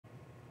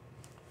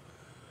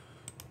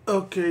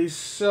Okay,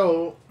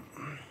 so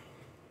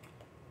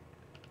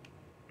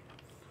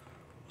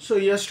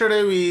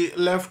yesterday we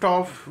left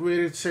off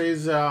where it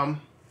says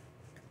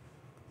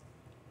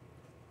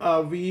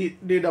we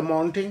did a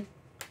mounting,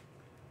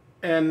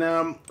 and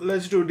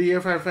let's do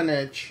DFF and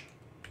H.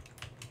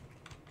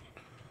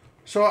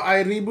 So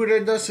I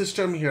rebooted the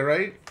system here,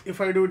 right? If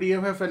I do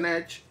DFF and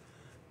H,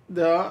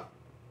 the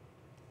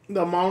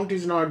the mount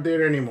is not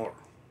there anymore.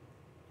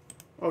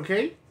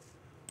 Okay,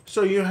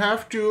 so you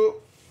have to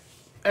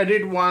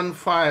edit one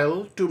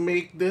file to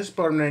make this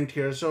permanent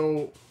here.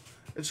 So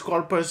it's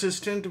called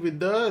persistent with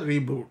the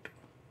reboot.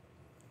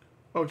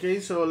 Okay,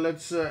 so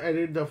let's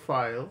edit the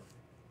file.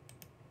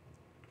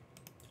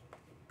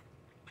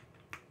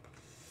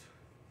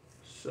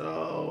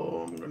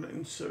 So I'm gonna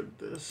insert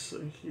this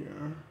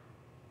here.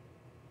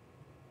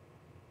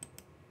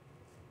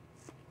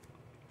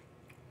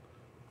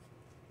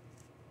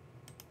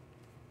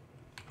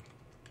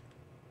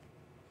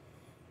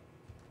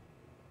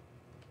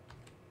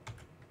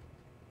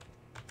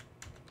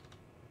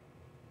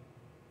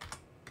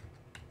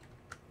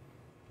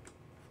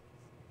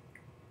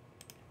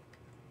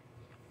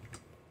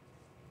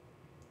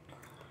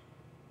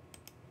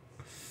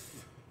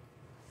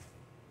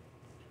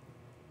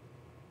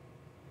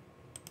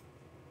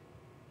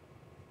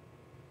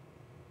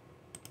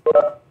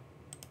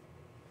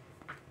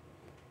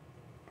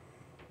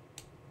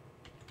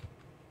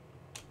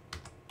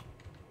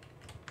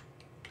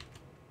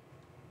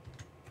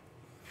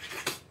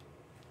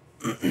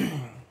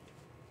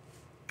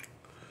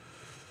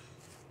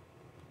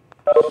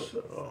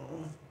 So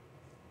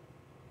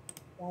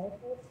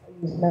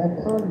Use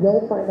Medcom,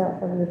 you'll find out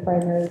from your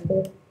primary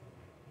care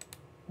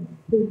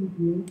who you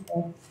use.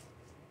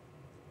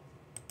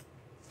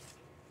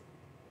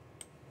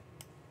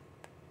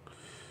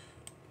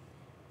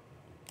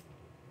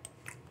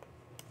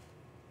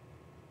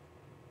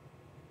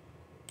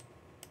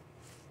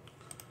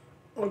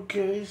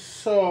 okay,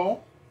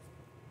 so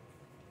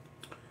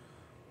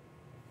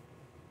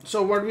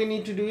what we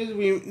need to do is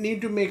we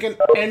need to make an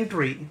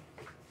entry.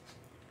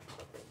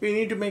 We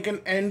need to make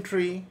an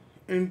entry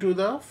into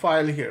the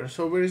file here.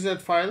 So where is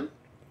that file?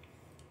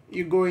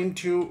 You go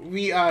into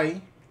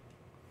vi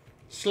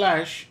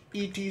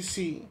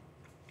 /etc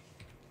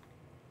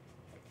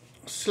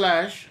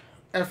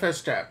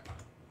 /fstab,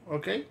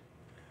 okay,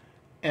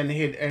 and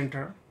hit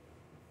enter.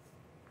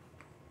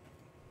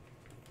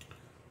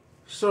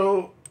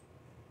 So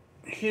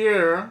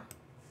here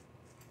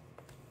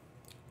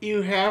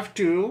you have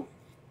to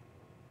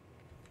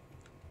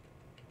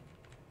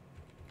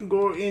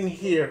go in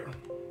here,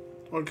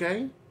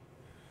 okay,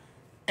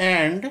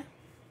 and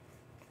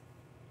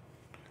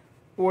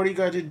what you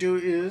got to do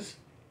is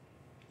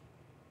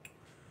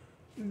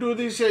do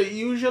this.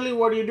 Usually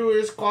what you do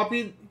is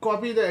copy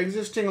the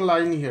existing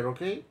line here,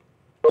 okay,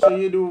 so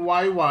you do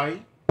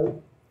YY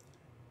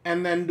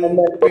and then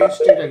do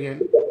paste it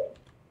again,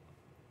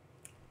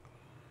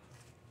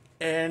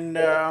 and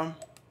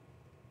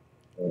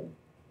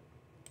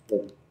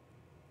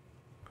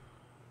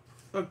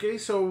okay,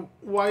 so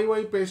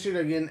YY paste it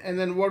again, and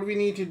then what we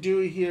need to do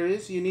here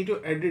is you need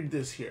to edit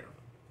this here.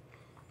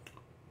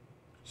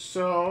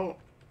 So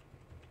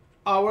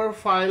our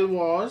file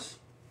was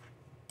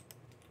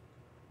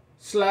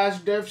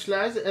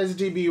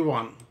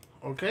 /dev/sdb1,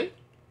 okay,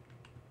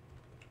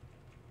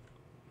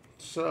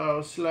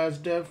 so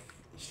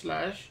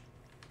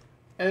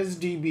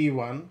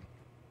 /dev/sdb1,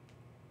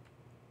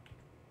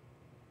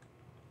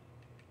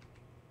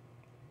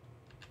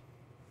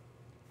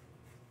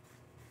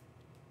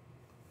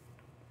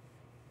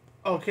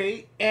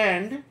 okay,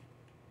 and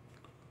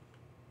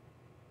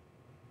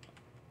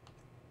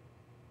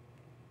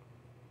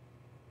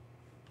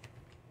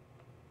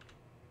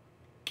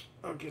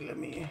okay, let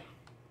me,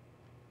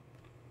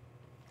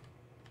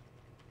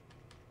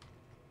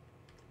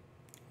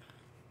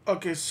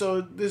 okay,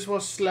 so this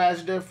was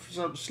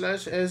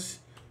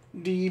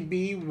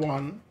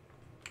 /dev/sdb1,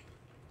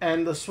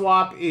 and the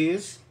swap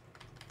is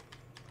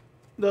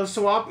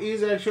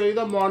actually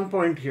the mount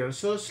point here,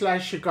 so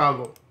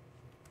 /Chicago,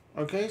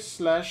 okay,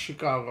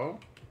 /Chicago,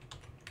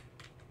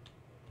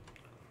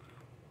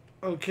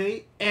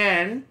 okay,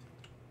 and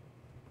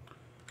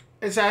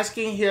it's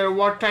asking here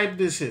what type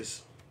this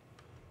is.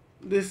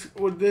 This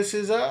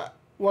is a,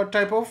 what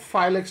type of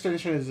file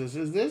extension is this?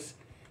 Is this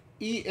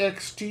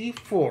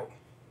ext4,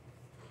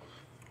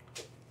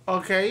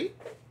 okay,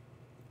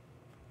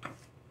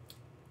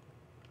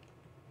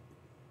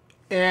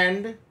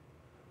 and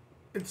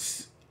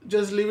it's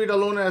just leave it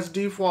alone as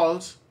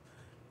defaults,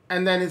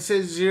 and then it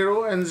says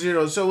 0 and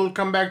 0. So we'll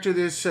come back to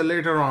this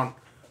later on,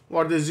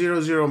 what the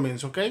 0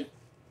 means, okay,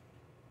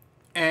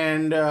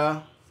 and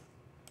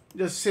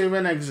just save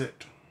and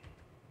exit.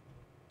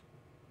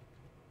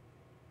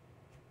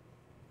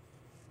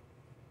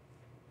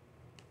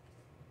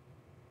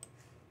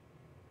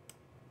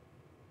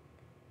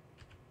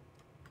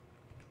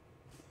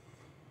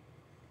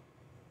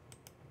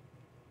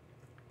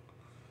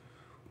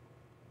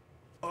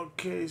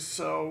 Okay,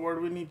 so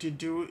what we need to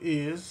do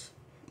is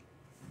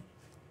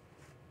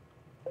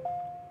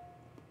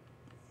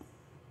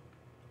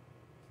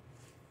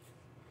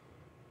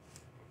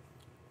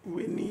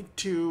we need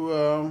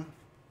to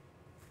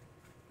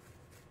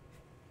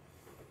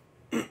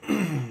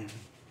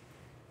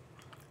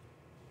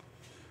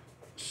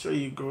so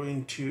you go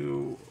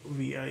into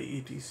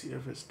VI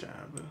ETCFS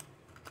tab.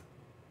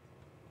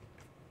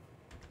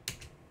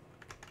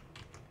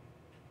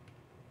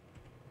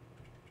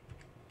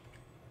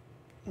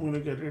 I'm going to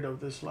get rid of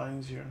these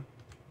lines here.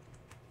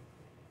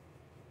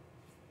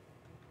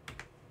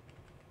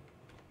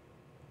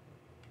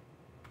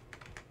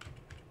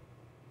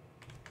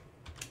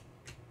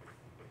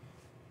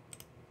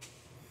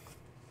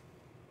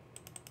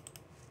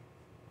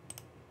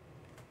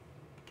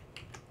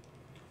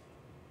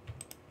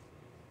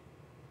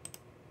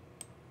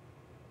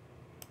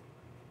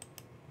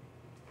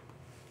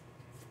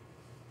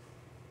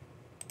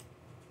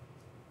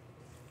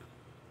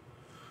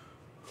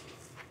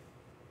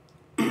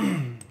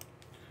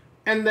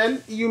 And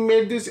then you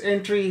made this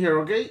entry here,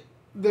 okay?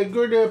 The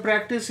good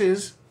practice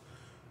is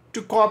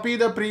to copy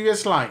the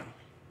previous line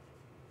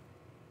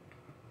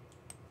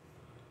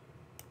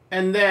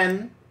and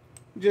then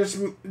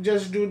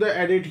just do the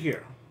edit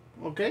here,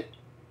 okay?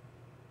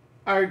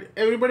 All right,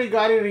 everybody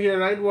got it here,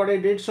 right? What I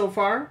did so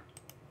far,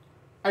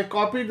 I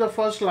copied the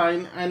first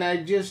line and I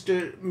just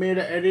made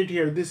an edit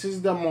here. This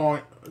is the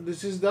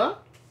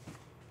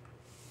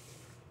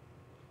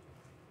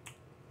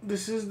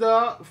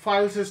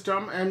file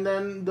system, and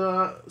then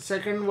the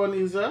second one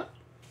is a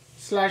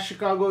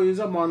 /Chicago is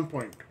a mount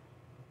point.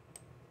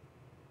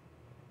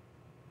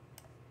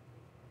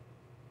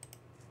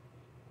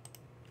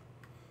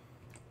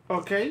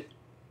 Okay.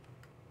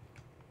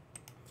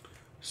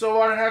 So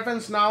what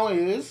happens now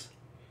is,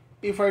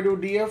 if I do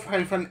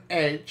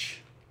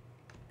df-h,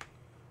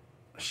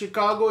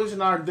 Chicago is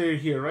not there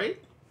here,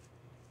 right?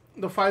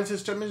 The file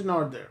system is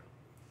not there.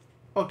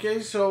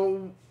 Okay,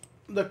 so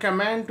the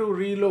command to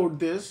reload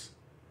this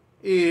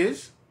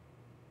is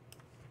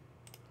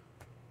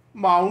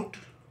mount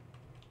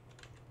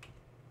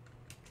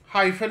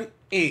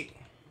 -a.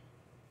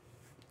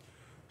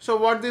 So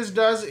what this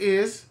does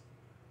is,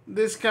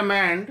 this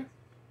command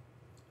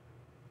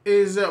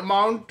is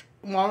mount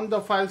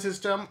the file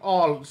system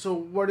all. So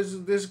what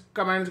is this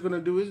command is going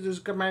to do is, this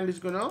command is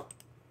going to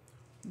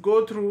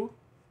go through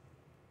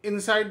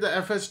inside the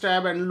FS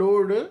tab and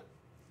load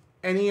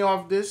any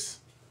of this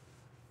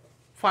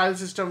file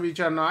system which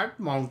are not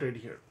mounted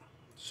here.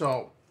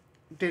 So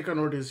take a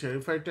notice here.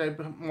 If I type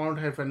mount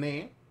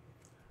 -a,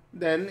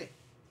 then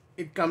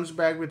it comes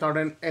back without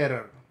an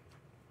error.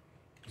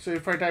 So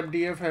if I type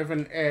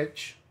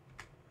df-h,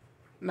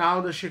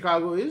 now the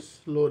Chicago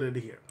is loaded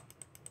here.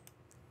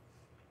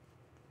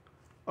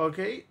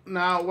 Okay,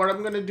 now what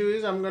I'm going to do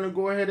is, I'm going to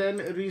go ahead and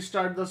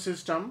restart the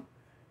system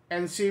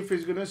and see if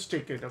it's going to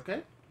stick it,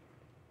 okay?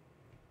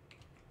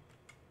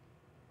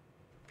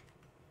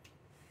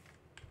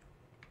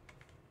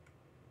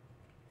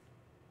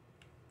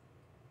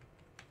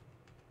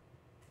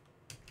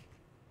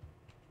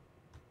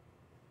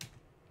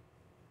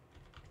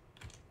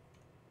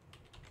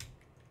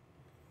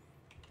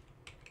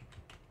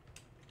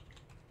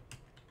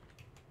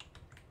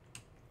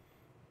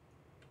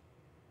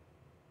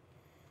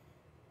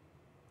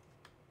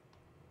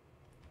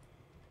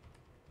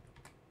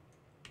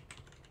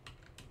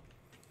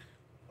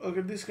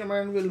 Okay, this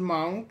command will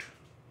mount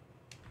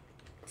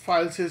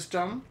file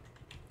system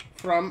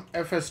from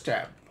FS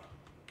tab.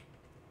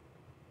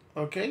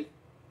 Okay,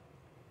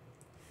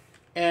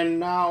 and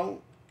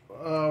now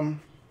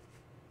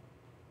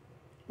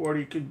what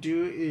you could do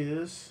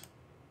is,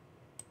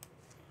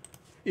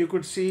 you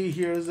could see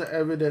here's the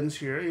evidence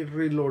here, it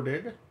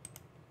reloaded.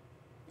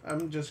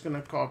 I'm just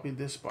gonna copy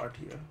this part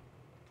here,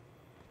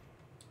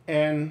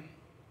 and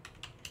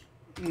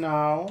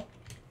now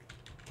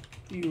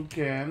you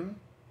can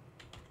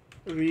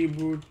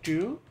reboot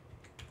to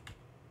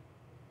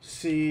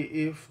see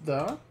if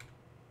the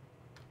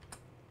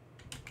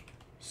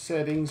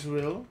settings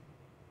will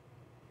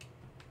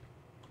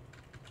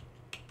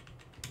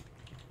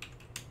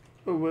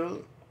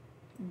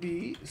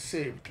be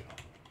saved.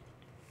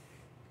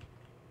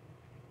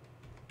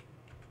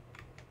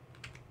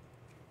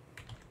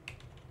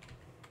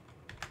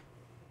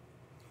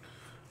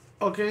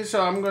 Okay,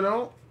 so I'm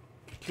gonna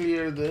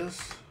clear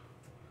this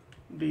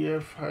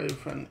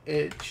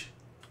df-h.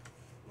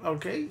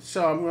 Okay,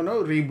 so I'm going to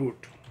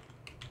reboot.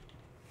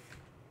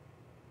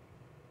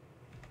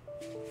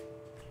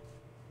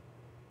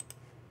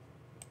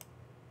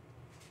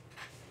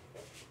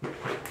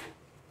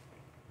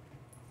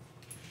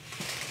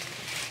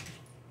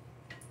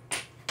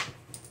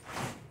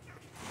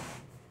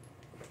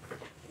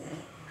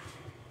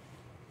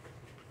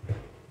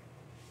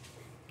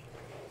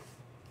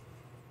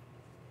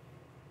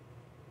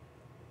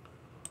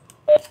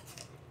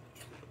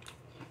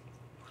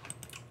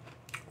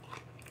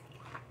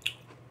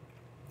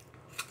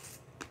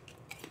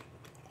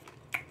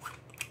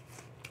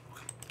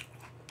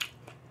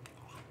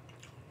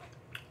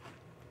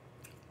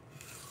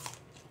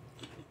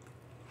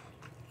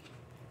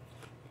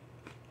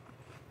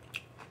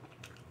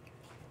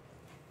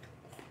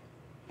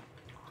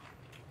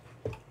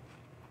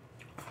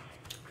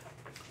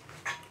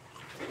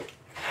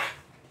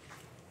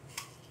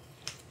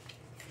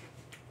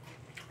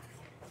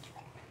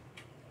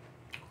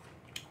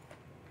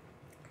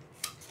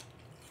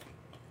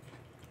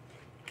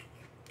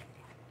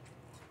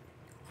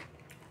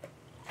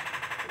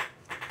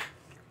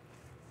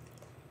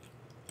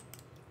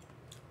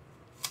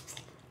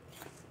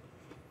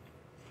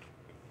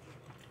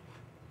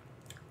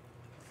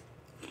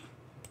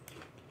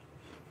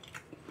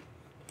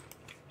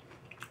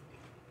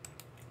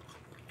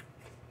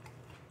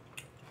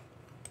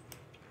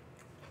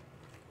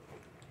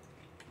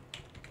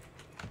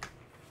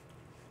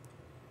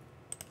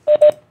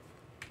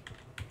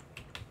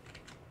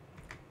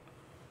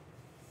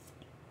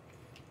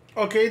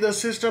 Okay, the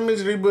system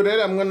is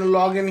rebooted. I'm going to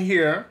log in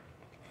here,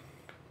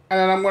 and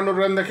then I'm going to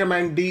run the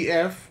command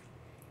df-h,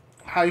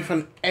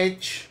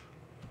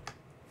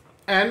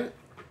 and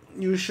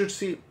you should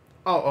see,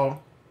 yeah,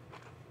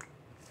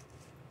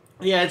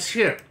 it's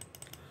here.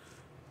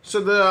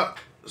 So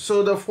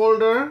the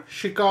folder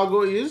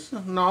Chicago is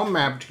now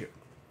mapped here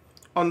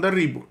on the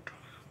reboot.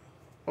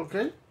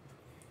 Okay,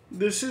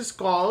 this is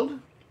called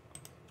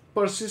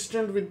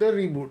persistent with the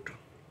reboot.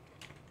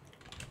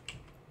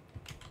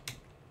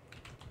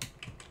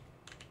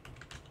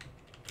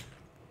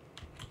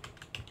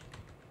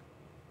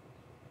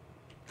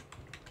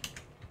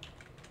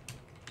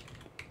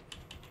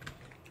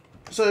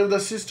 So if the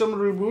system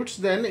reboots,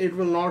 then it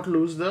will not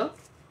lose the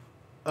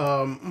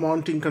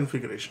mounting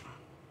configuration.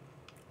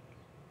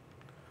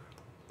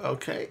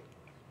 Okay.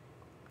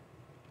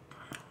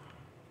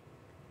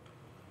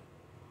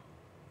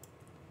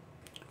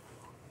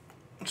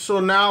 So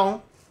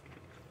now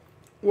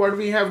what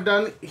we have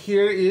done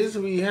here is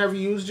we have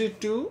used it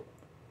to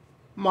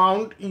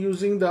mount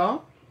using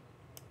the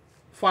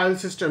file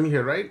system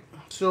here, right?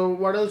 So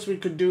what else we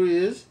could do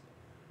is,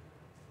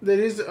 there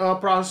is a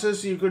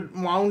process you could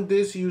mount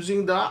this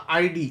using the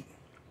ID.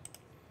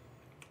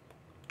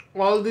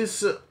 All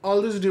these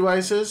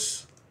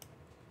devices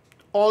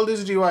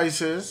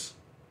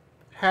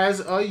has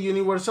a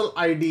universal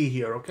ID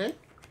here. Okay,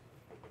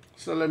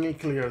 so let me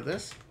clear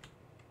this.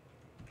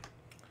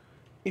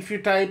 If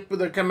you type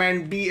the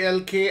command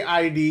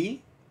blkid,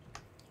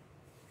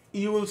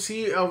 you will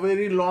see a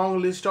very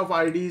long list of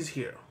IDs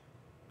here.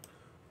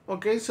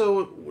 Okay,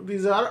 so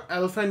these are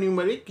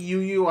alphanumeric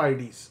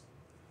UUIDs.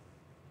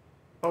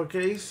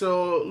 Okay,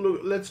 so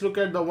let's look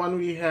at the one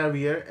we have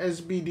here,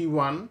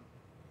 SBD1,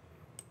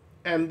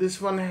 and this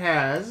one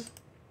has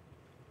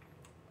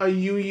a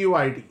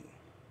UUID.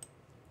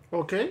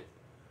 Okay,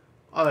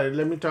 all right,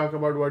 let me talk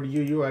about what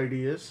UUID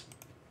is.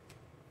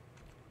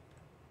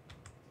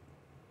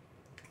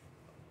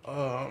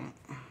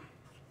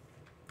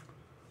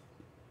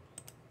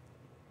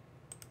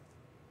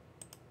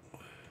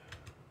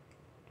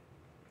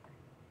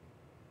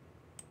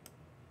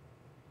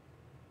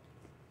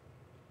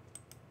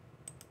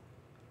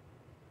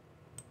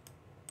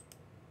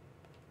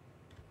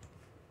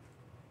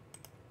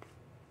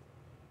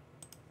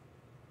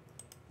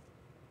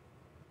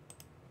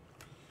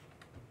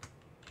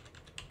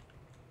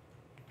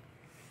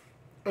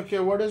 Okay,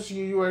 what does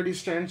UUID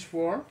stands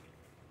for?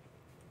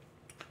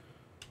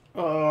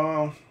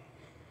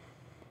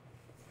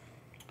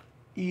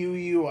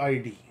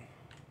 UUID.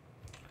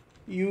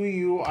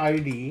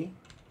 UUID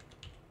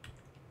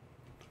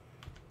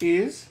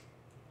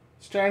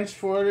stands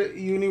for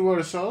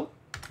universal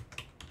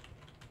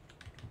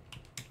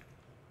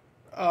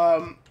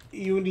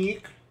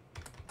unique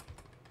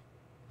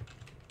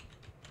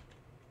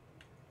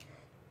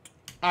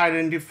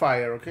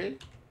identifier. Okay,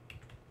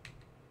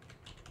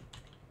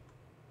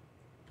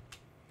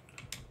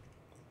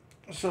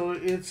 so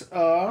it's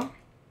a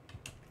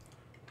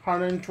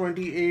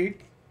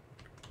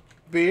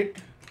 128-bit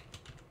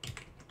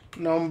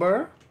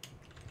number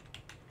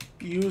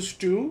used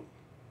to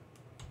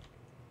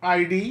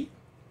ID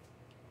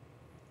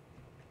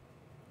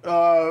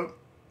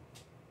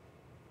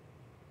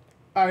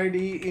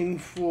ID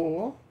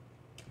info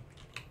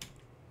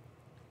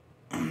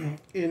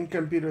in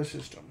computer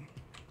system.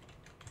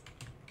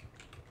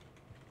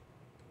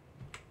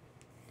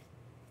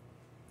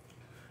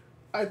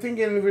 I think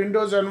in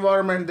Windows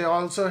environment they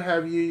also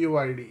have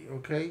UUID.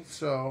 Okay,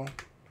 so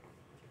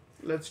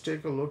let's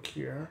take a look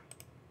here.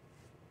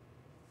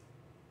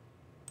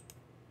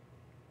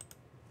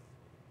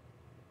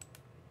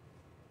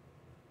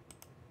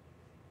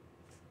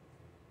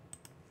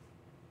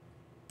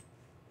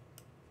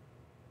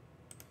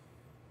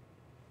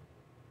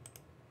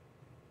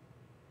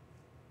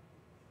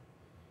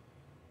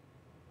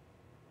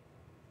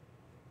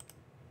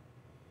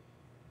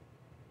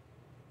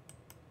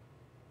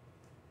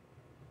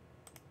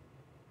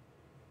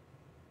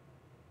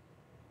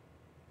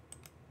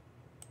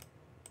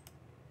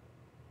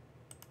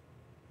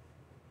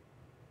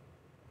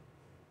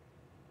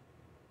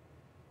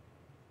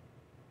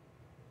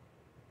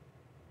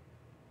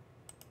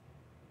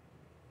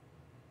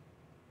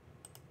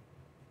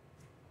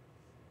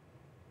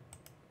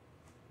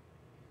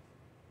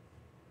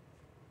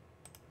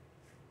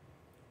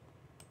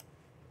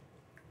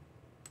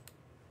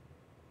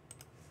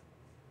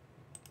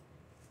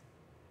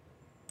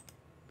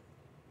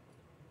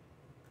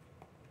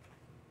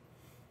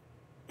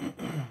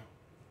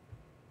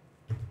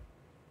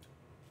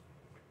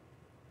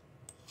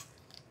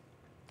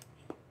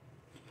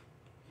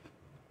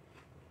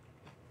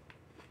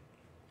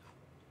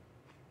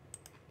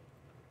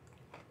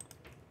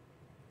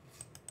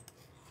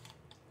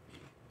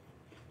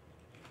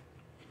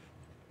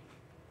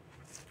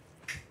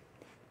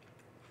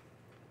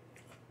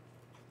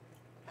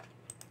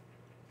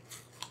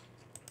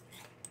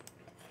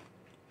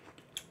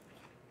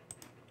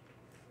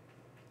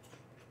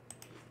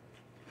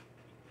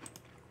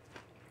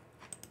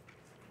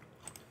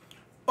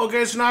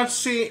 Okay, it's not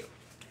see.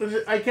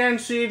 I can't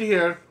see it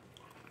here.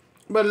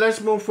 But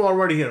let's move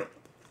forward here.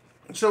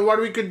 So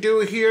what we could do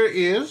here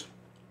is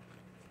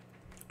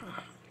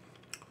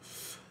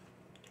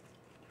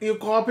you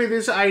copy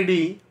this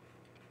ID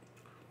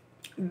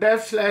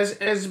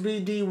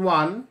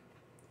def/sbd1,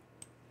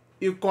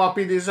 you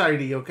copy this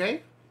ID,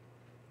 okay,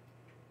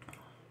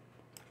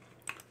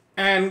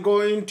 and go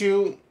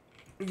into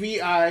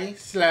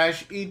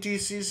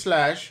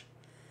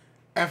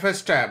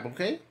vi/etc/fs tab,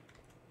 okay,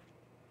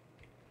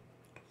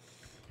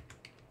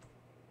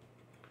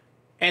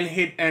 and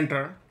hit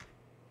enter.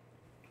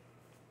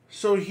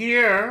 So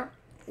here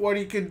what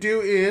you could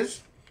do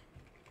is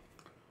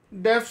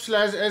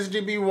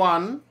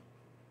def/sdb1,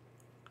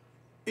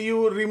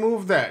 you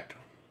remove that,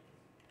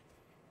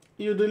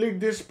 you delete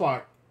this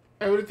part,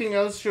 everything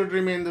else should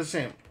remain the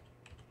same,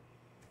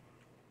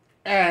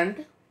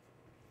 and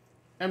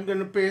I'm going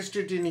to paste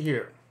it in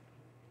here.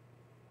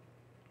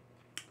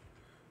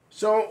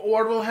 So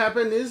what will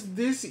happen is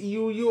this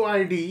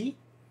UUID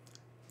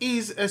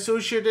is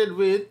associated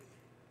with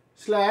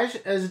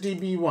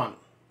 /sdb1,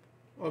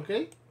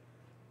 okay.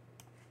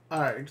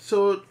 Alright,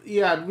 so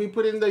yeah, we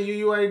put in the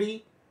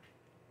UUID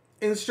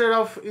instead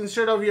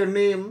of your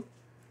name.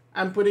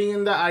 I'm putting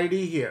in the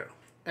ID here,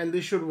 and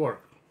this should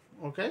work,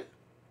 okay.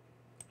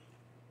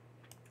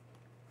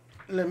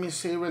 Let me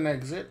save and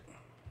exit,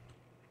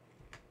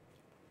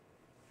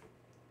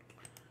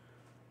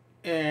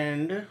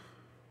 and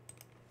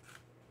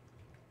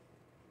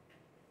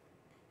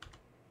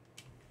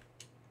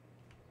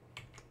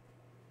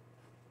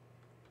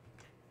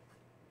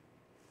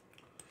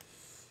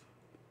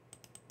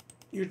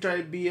you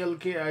type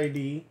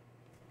BLKID,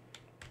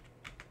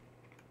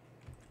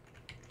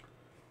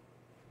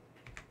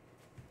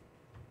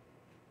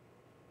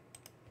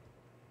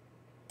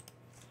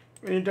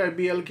 when you type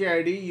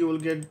BLKID, you will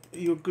get,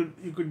 you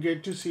could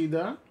get to see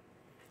the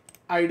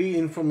ID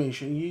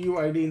information,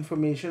 UUID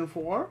information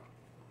for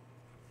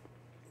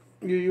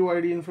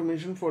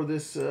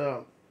this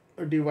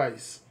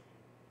device.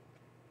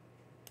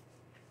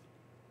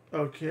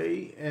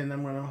 Okay, and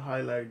I'm gonna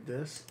highlight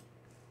this.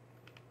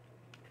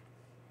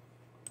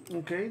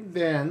 Okay,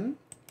 then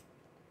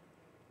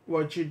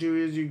what you do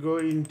is you go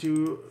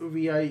into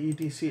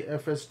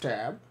vi/etc/fs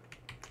tab.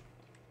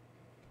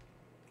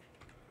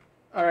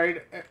 All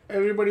right,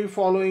 everybody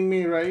following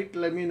me, right?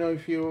 Let me know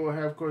if you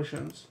have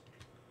questions.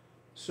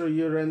 So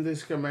you run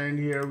this command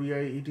here,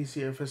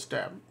 vi/etc/fs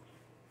tab,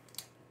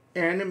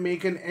 and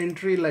make an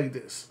entry like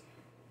this.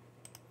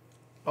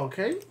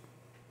 Okay.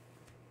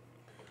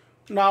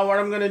 Now what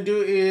I'm going to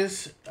do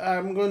is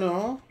I'm going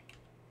to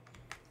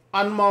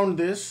unmount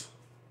this.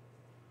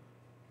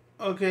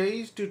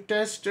 Okay, to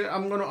test,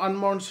 I'm going to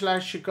unmount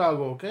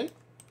 /Chicago, okay?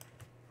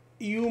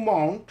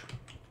 umount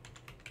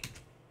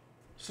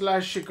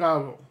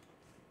 /Chicago,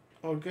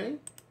 okay?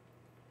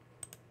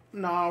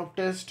 Now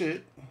test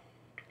it.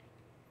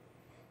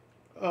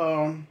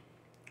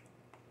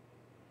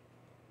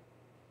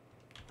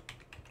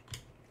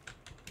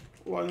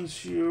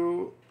 Once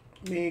you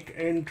make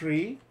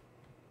entry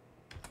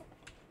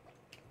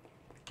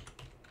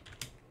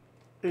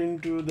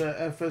into the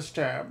FS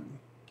tab,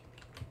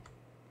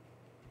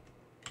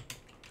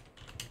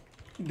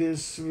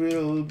 this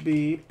will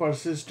be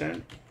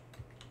persistent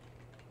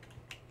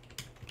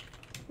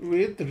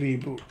with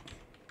reboot.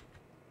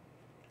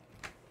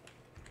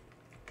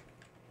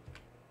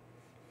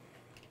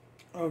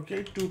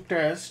 Okay, to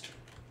test.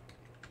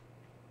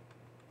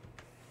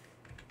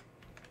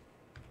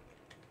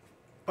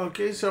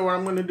 Okay, so what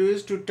I'm going to do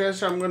is to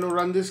test, I'm going to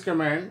run this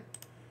command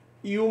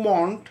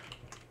umount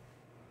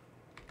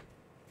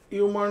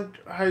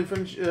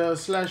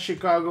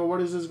 /Chicago.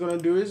 What is this going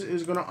to do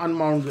is going to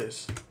unmount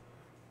this.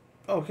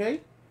 Okay,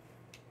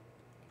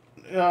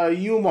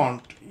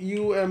 umount,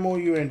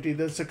 umount,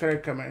 that's the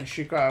correct command,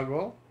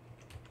 Chicago.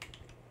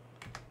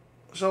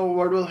 So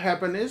what will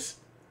happen is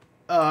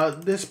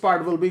this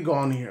part will be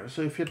gone here.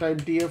 So if you type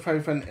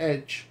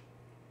df-h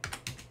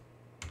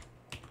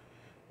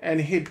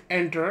and hit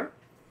enter,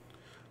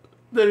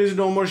 there is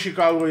no more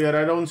Chicago here.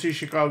 I don't see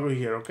Chicago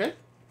here. Okay,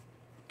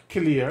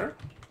 clear.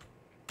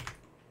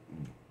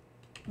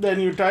 Then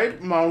you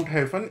type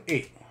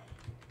mount-a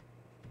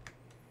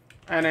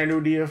and I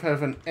do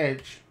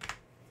df-h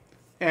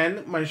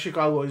and my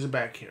Chicago is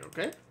back here.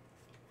 Okay,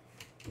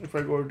 if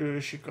I go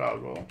to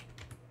Chicago,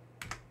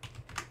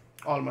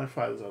 all my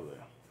files are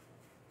there.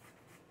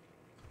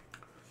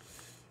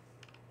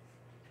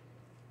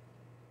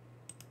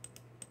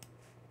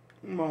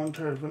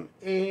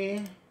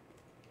 Mount-a,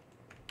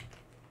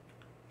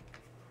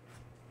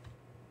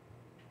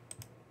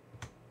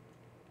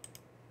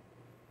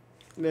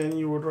 then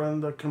you would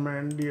run the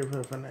command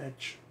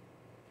df-h.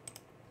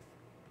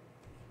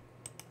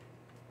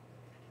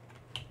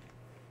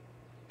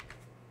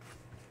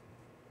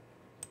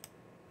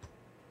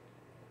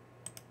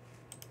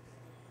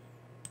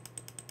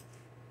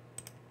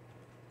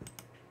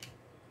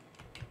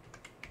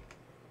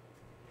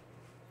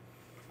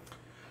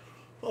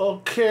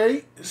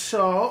 Okay,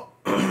 so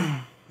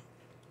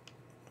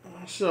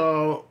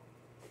so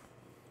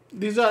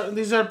these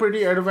are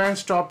pretty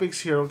advanced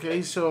topics here.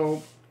 Okay,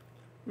 so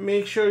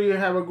make sure you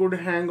have a good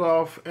hang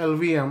of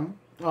LVM.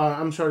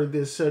 I'm sorry,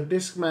 this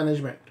disk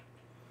management.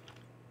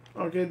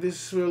 Okay,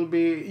 this will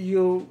be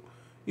you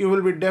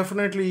will be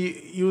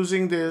definitely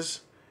using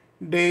this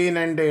day in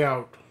and day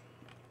out,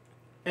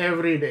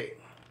 every day.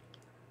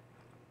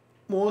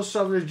 Most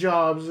of the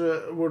jobs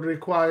would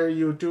require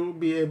you to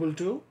be able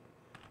to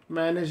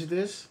manage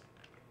this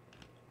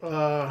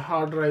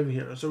hard drive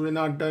here. So we're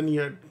not done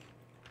yet.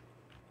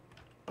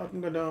 I'm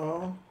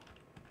gonna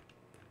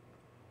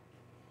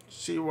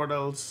see what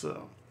else.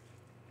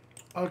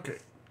 Okay,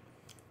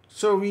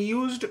 so we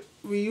used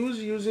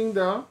using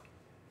the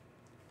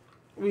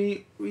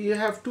we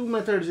have two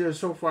methods here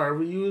so far.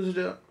 We used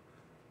a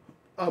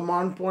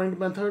mount point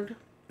method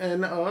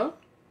and a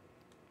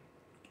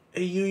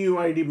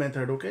UUID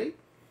method. Okay,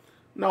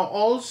 now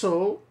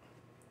also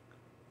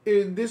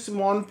in this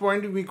mount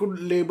point we could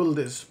label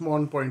this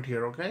mount point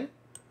here. Okay,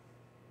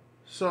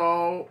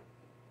 so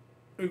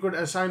we could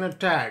assign a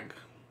tag.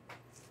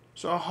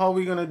 So how are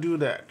we gonna do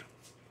that?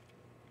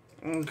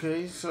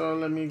 Okay, so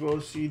let me go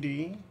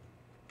CD,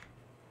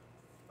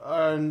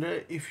 and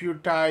if you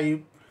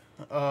type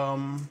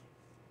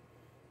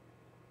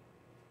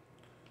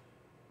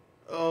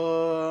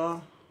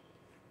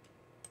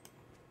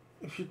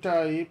if you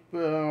type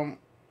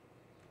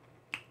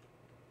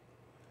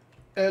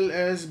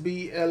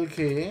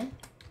LSBLK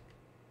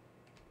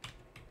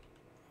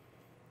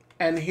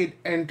and hit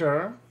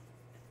enter,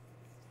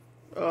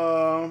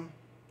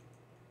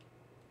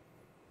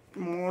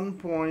 one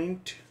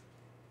point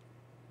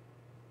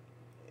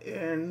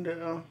and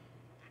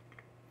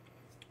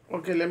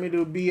okay, let me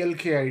do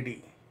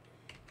BLKID.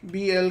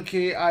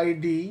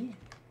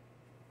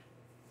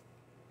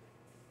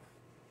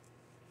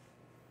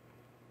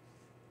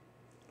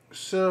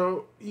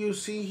 So you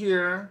see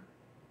here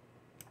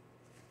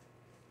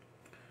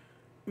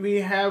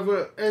we have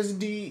a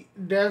SD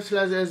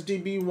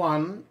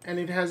dev/SDB1 and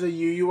it has a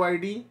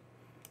UUID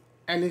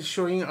and it's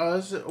showing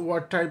us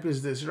what type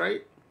is this,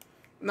 right?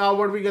 Now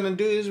what we're gonna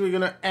do is we're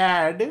gonna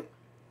add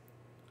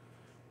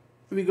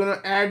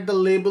the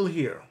label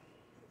here.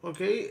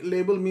 Okay,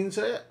 label means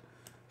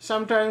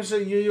sometimes a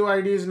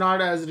UUID is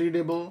not as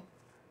readable,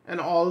 and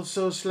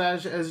also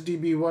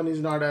 /SDB1 is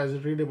not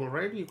as readable,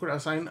 right? You could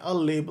assign a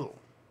label.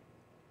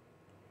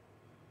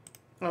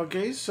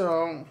 Okay,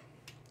 so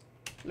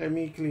let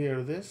me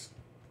clear this.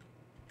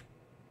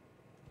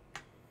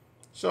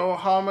 So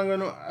how am I going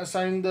to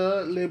assign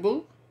the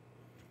label?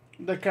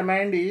 The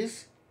command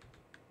is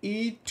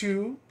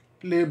E2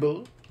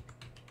 label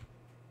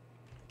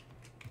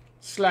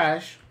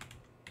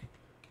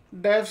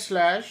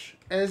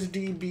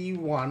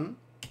 /dev/SDB1,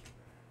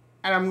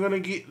 and I'm going to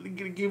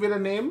give it a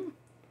name.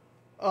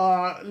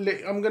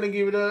 I'm going to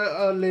give it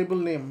a label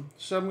name.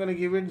 So I'm going to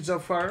give it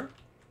Zafar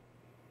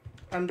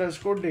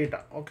 _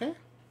 data. Okay.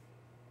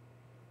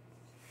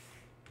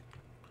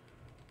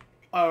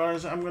 Or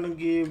I'm going to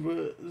give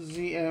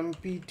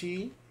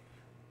ZMPT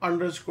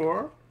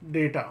 _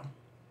 data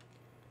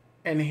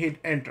and hit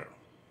enter.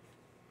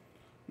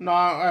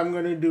 Now I'm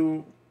going to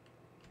do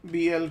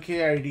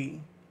BLKID.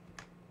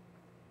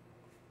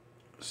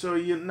 So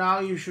now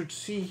you should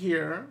see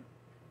here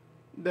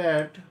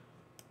that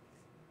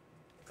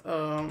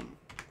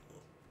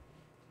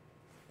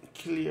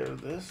clear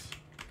this,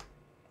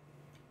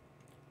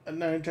 and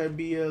now type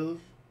BLKID.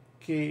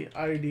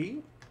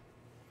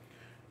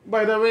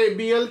 By the way,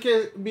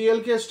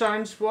 BLK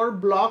stands for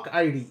block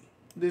ID,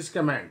 this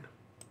command.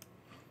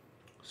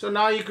 So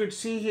now you could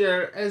see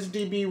here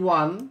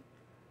SDB1,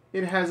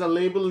 it has a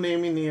label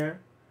name in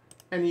here,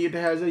 and it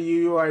has a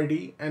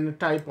UUID and a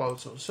type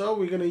also. So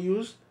you're gonna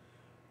use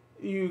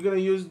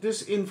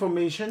this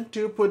information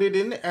to put it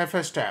in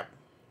FS tab.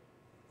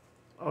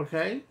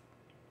 Okay.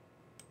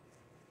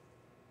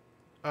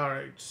 All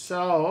right.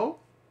 So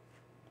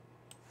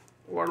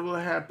what will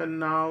happen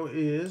now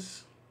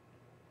is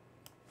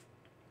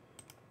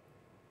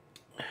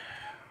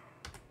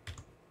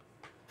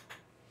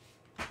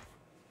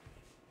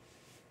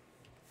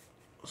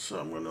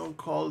I'm going to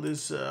call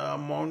this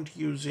mount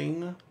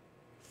using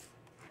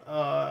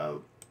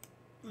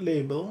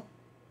label.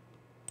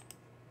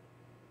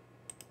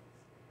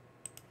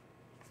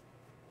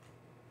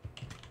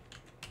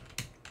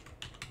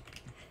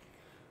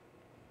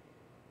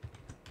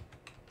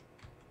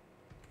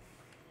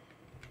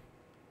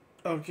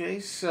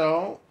 Okay,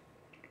 so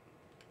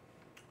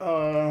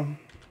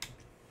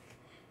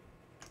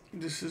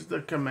this is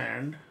the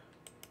command.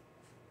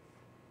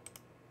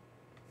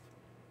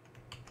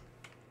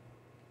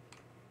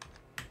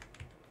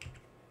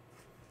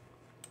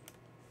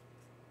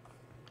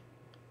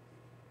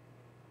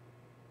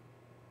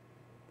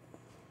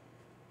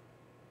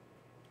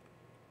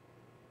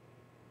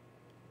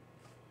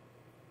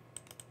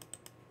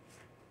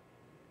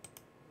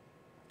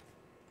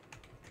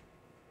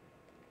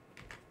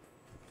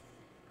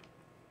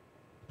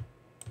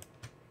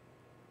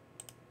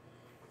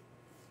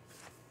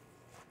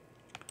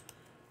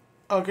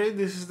 Okay,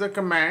 this is the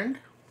command,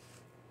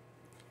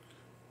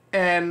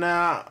 and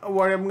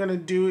what I'm gonna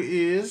do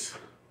is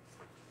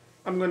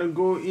I'm gonna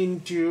go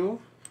into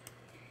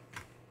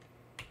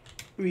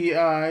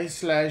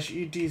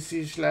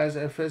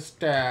vi/etc/fs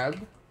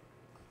tab.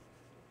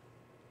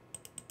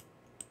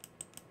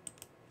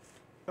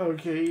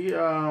 Okay,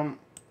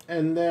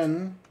 and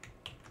then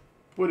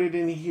put it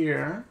in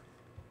here.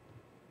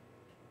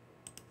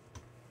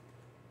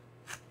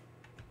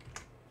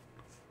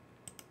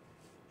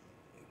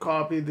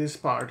 Copy this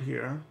part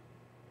here.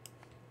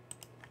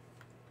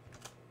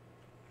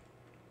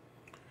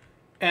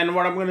 And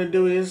what I'm going to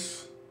do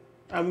is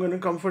I'm going to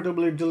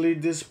comfortably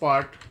delete this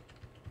part.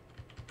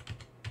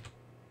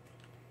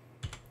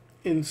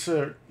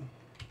 Insert.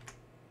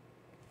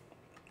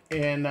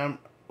 And I'm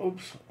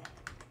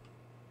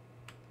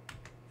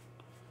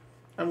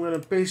going to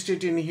paste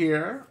it in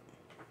here.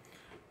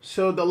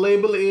 So the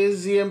label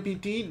is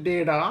ZMPT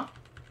data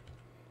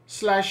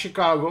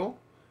 /Chicago,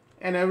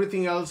 and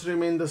everything else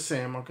remain the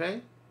same,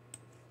 okay?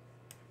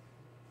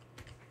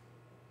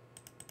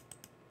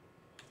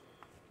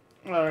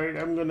 All right,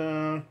 I'm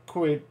gonna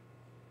quit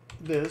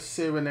this,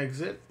 save and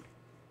exit.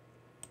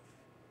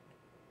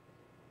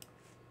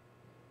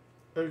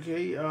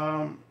 Okay,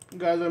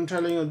 guys, I'm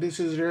telling you, this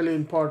is really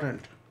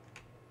important,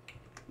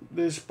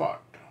 this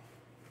part.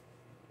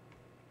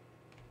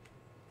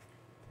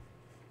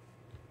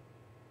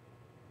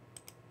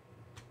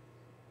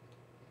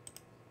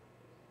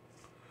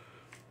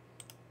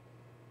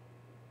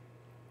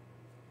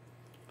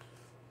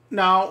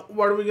 Now,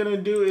 what we're gonna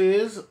do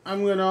is,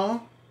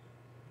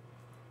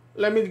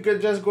 let me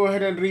just go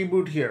ahead and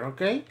reboot here,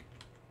 okay?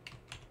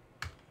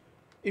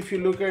 If you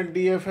look at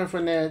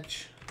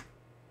DFFNH,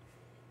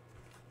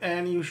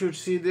 and you should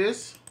see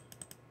this.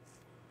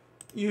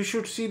 You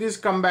should see this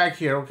come back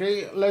here,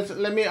 okay?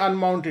 Let me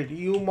unmount it.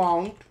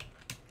 Umount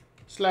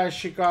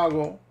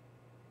 /Chicago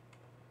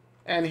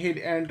and hit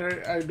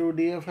enter. I do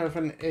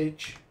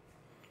DFFNH.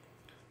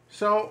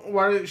 So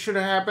what should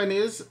happen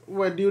is,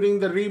 during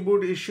the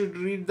reboot, it should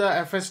read the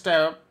FS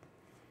tab,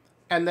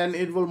 and then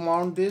it will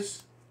mount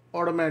this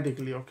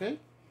automatically, okay?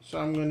 So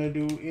I'm gonna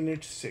do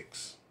init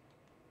 6.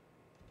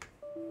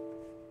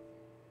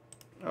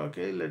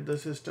 Okay, let the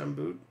system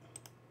boot.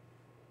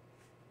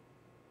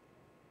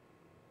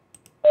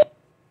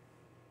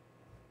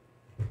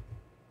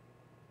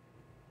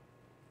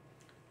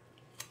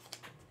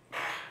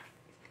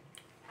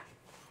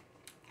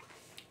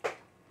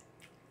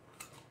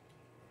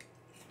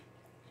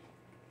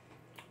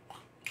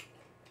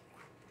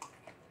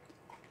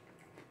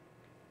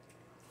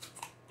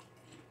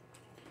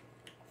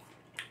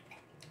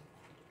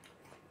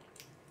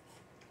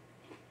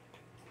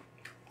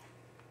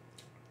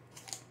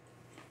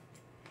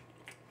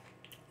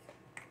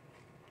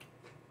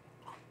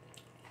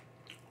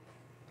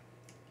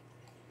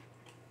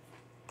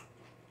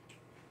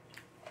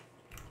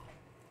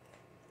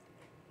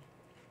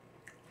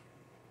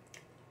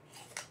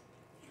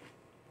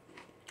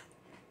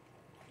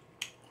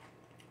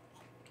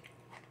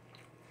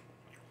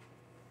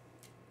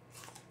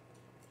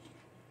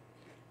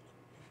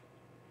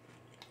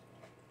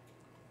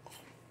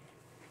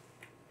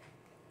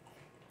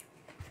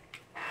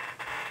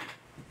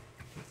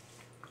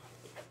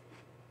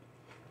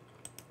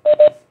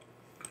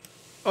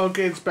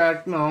 Okay, it's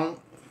back now.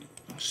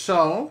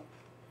 So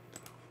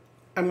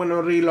I'm going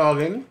to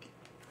re-log in.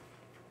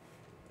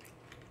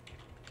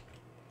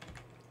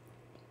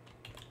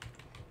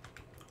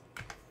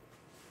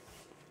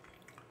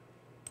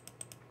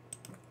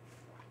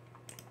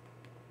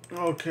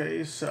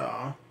 Okay,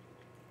 so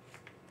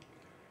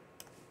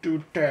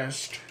to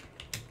test.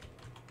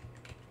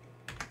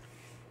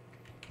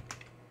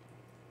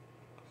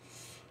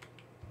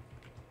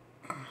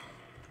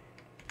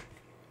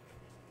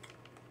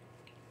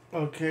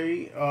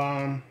 Okay,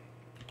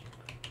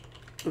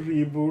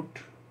 reboot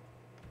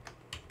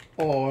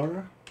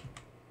or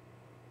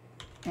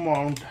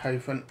mount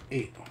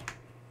 -A.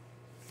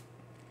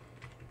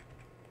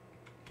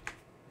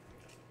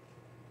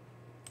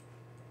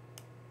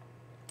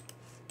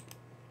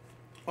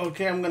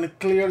 Okay, I'm going to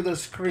clear the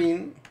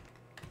screen,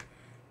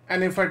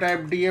 and if I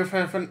type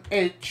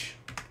DFFNH,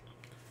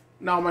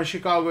 now my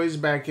Chicago is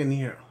back in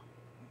here.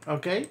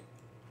 Okay,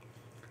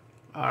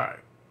 all right,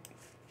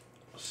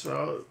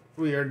 so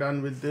we are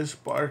done with this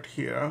part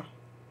here.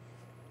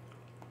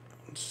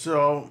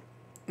 So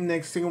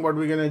next thing what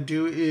we're gonna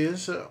do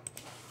is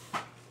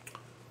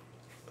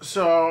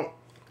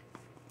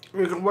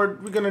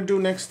what we're gonna do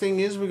next thing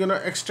is we're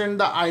gonna extend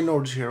the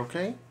inodes here,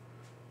 okay?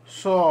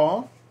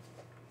 So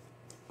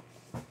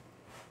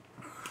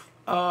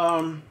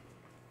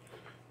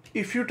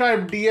if you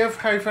type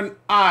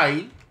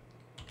df-I,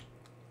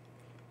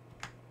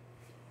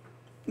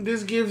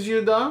 this gives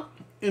you the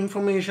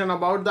information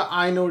about the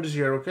inodes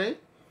here, okay?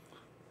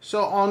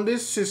 So on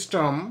this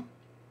system,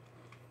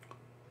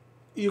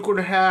 you could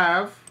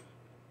have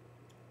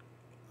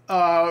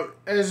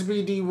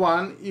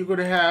SBD1, you could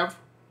have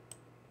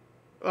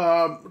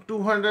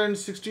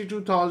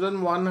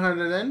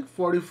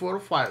 262,144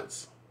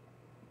 files.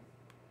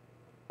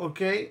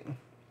 Okay.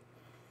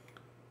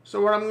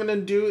 So what I'm going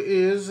to do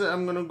is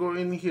I'm going to go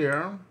in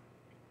here.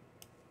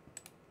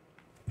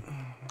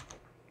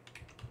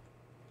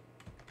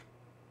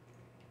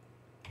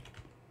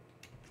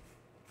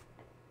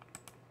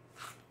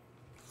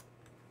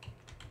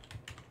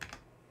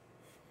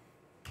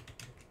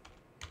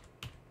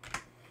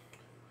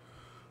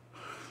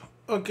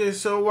 Okay,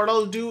 so what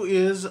I'll do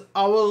is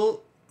I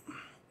will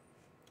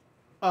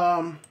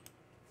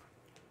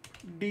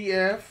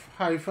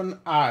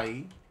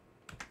df-I.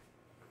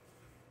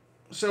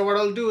 So what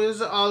I'll do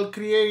is I'll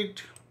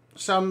create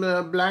some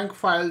blank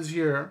files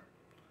here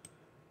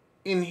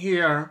in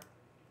here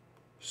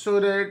so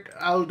that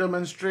I'll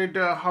demonstrate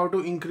how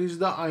to increase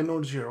the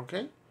inodes here,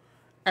 okay?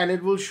 And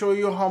it will show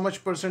you how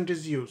much percent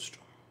is used.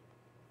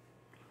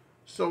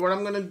 So what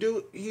I'm gonna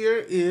do here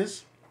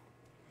is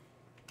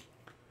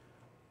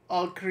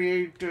I'll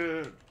create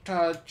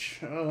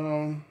touch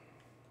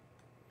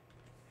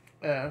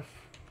F.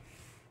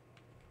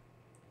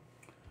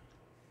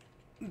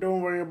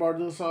 Don't worry about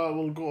this, I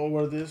will go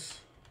over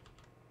this.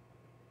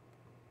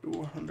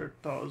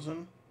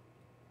 200,000.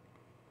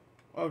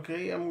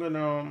 Okay, I'm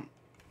gonna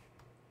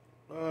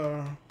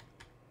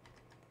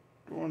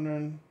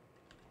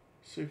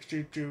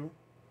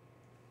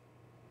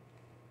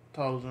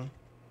 262,000.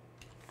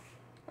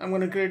 I'm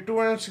gonna create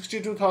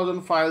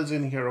 262,000 files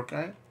in here,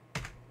 okay?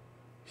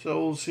 So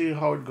we'll see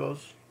how it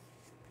goes.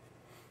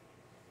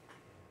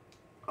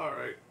 All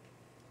right.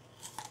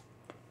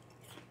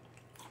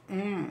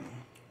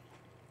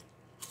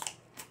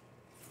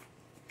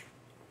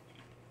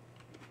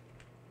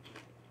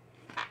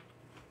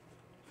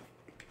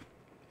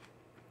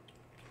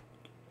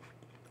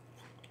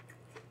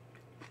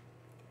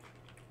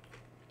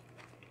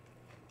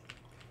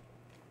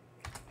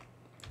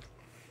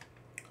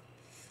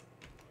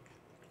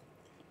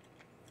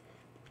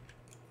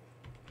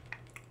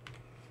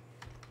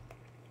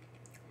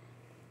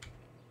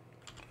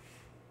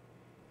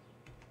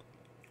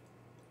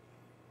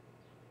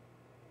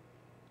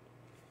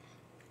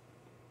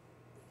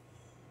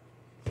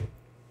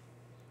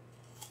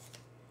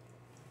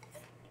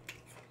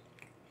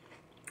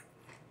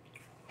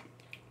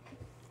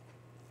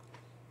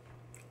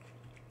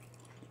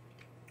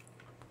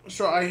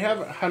 So I have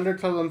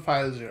 100,000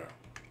 files here.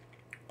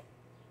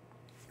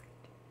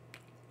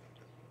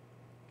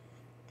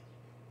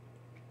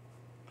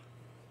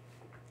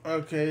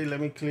 Okay, let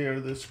me clear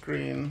the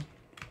screen.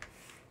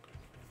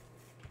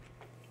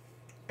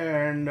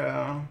 And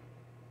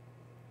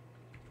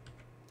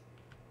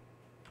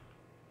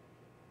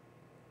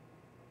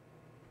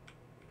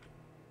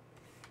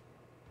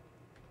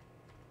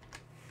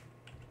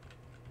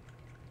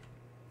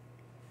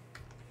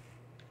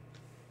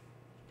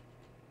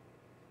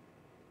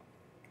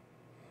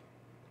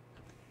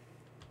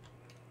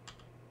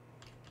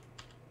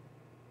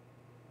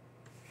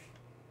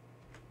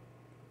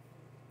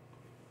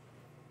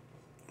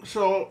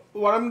so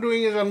what I'm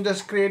doing is I'm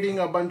just creating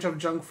a bunch of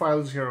junk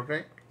files here,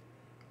 okay?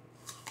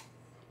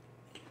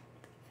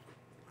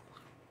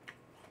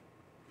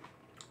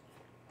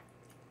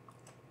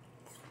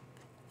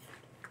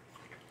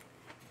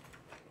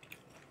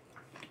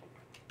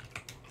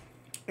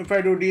 If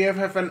I do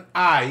dff and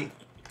I,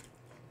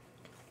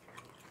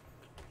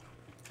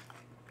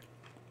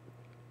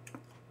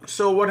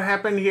 so what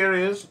happened here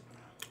is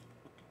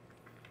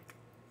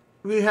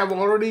we have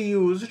already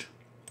used,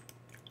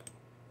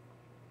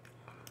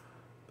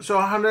 so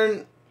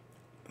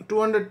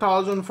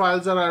 200,000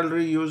 files are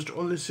already used,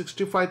 only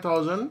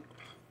 65,000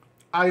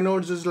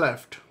 inodes is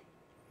left,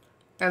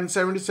 and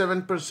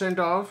 77%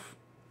 of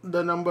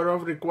the number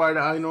of required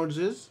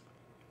inodes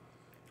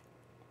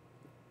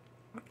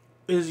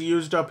is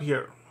used up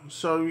here.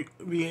 So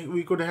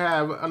we could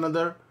have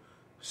another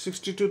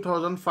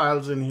 62,000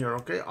 files in here,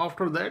 okay?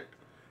 After that,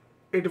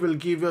 it will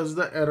give us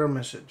the error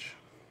message.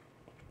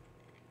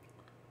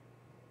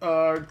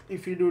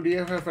 If you do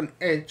dff and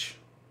h,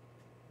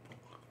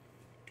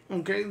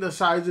 okay, the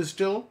size is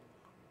still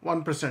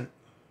 1%.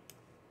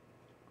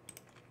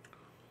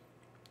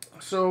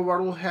 So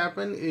what will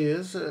happen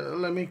is,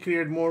 let me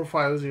create more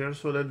files here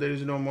so that there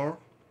is no more.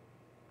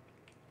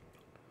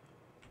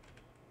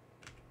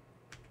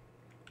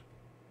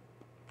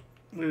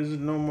 There is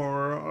no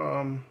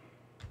more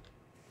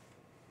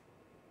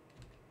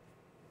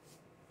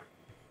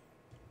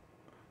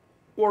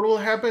what will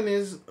happen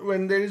is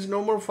when there is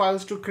no more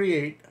files to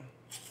create,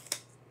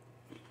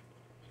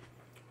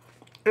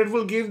 it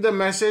will give the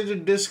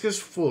message disk is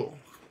full.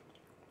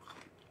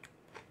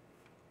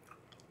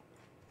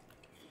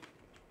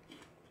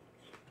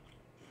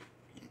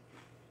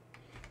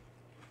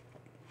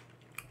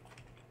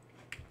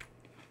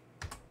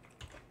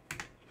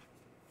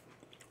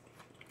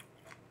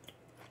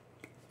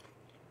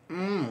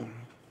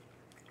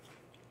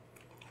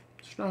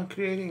 It's not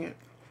creating it.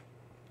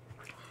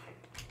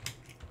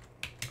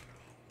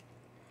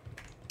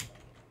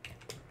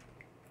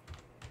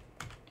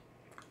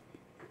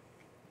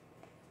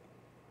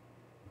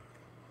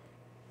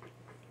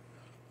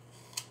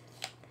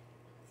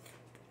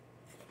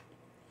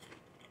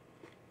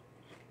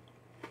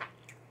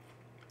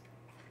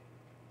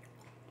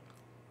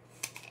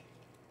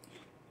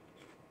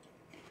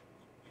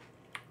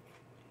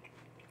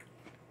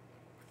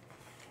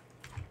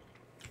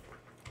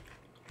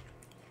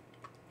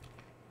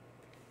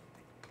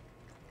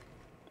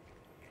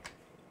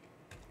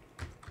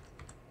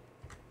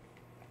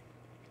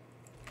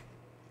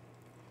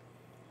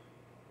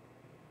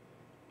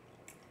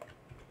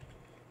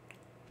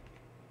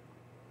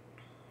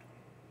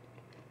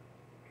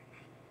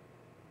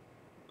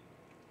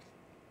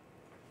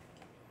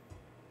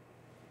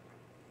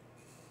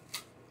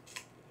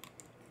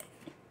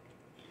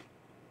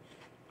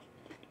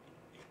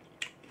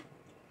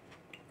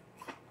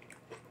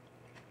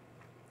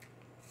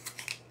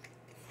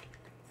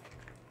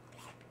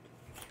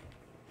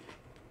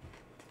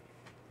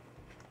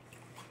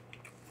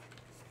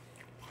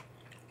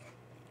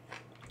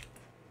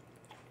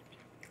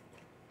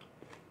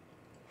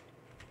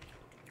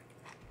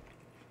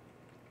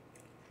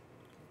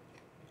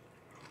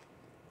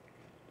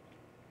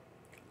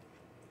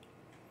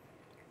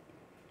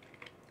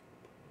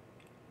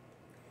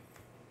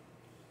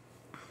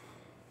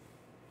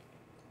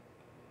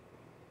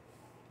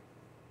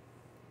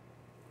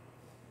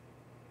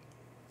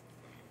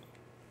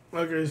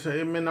 Okay, so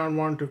it may not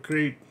want to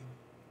create.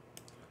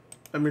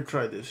 Let me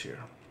try this here.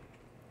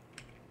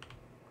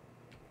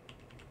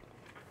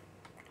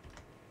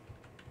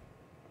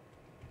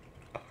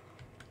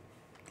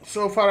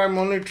 So far I'm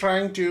only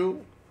trying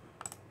to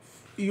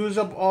use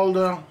up all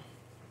the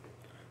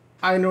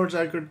inodes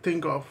I could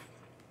think of.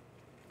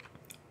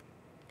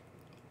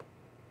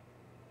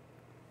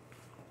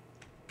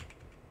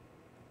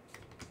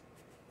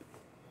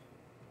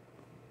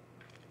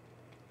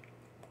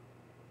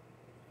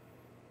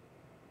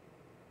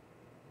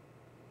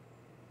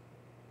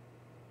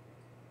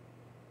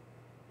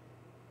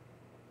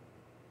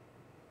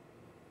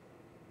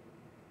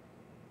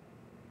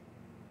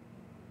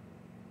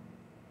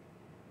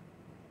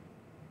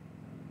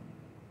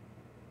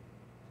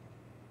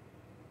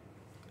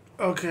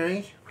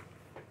 Okay,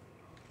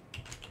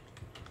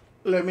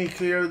 let me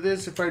clear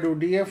this. If I do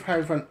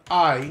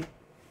df-I,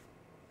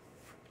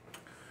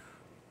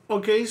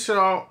 okay,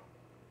 so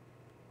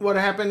what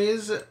happened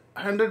is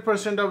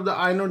 100% of the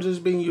inodes is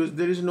being used.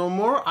 There is no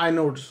more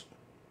inodes.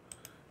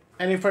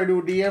 And if I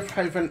do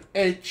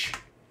df-H,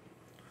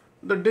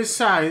 the disk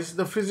size,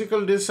 the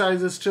physical disk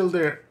size is still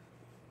there.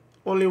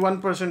 Only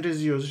 1%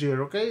 is used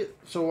here, okay?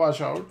 So watch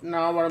out.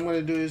 Now what I'm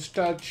going to do is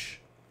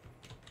touch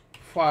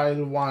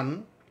file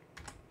 1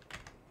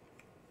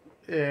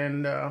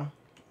 and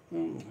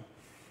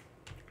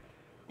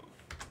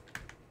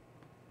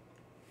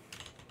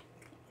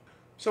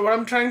so what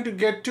I'm trying to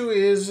get to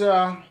is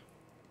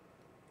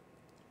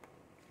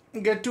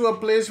get to a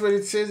place where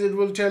it says it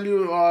will tell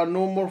you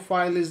no more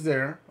file is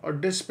there or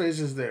disk space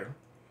is there.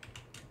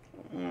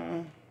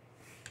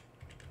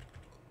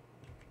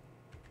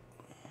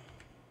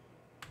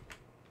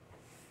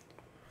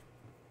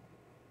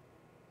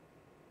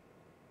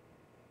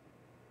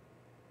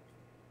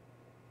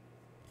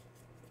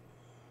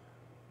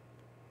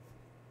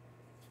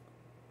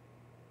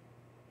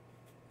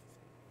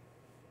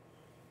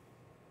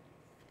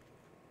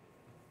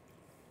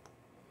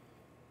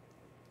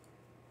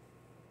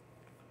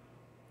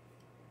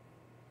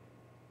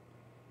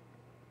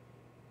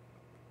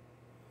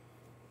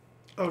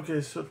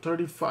 Okay, so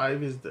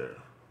 35 is there.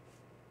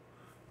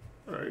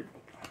 All right.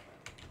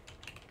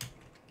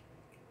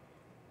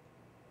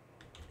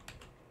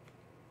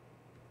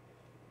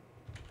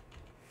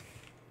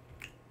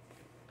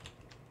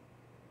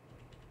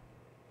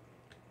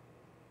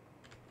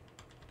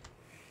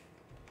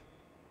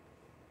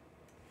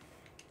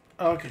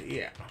 Okay,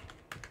 yeah.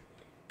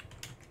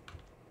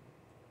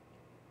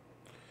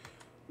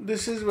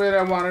 This is where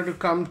I wanted to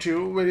come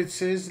to, where it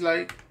says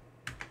like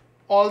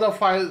all the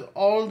files,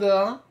 all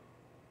the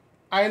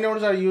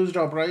inodes are used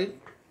up, right?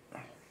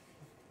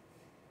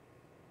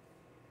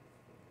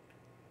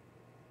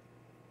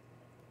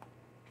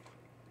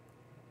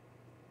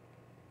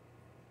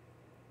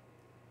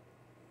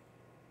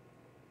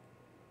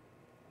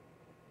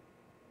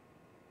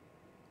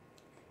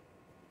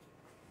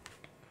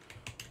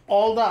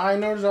 All the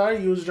inodes are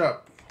used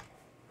up.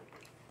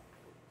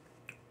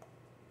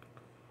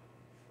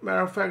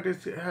 Matter of fact,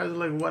 it has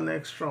like one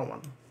extra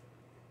one.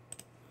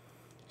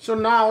 So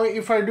now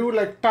if I do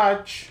like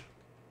touch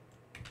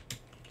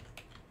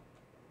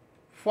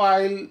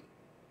file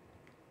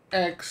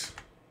X,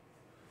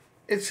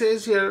 it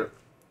says here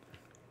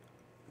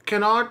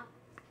cannot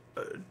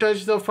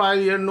touch the file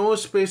here, no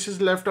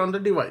spaces left on the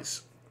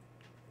device.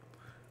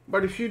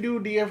 But if you do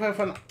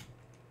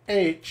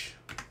df-H,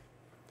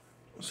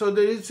 so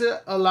there is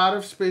a lot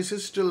of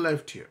spaces still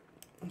left here.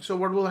 So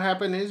what will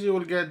happen is you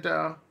will get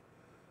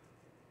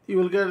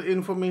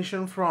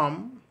information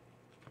from,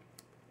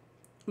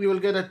 you will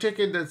get a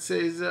ticket that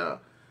says to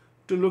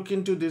look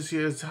into this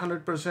here. It's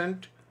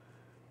 100%,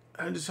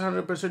 and it's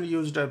 100%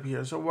 used up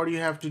here. So what you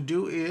have to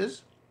do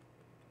is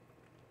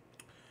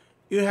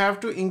you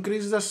have to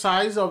increase the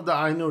size of the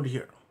inode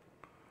here.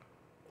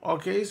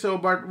 Okay, so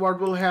but what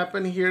will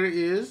happen here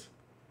is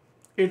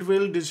it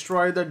will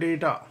destroy the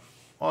data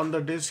on the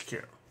disk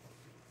here.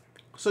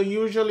 So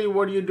usually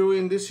what you do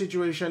in this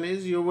situation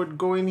is you would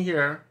go in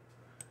here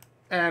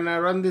and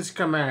run this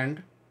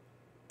command,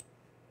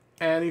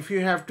 and if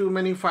you have too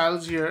many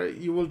files here,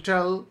 you will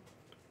tell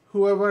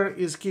whoever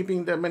is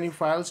keeping that many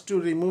files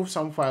to remove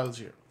some files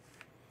here.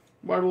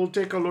 But we'll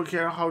take a look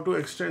here how to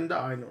extend the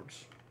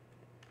inodes.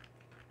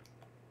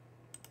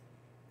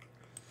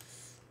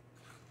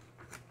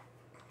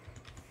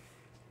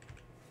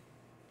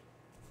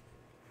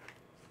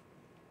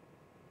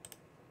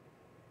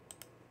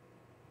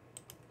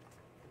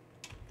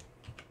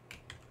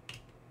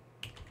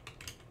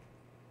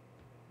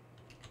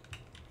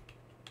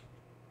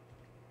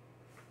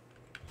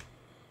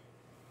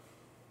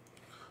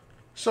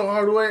 So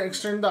how do I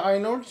extend the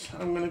inodes?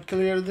 I'm going to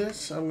clear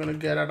this. I'm going to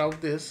get out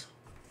of this.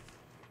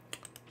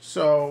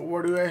 So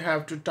what do I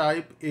have to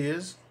type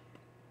is,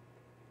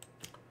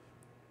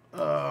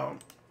 let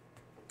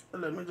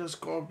me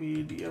just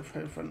copy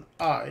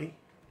df-I.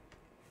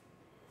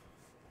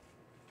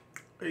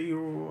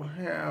 You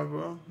have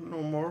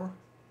no more.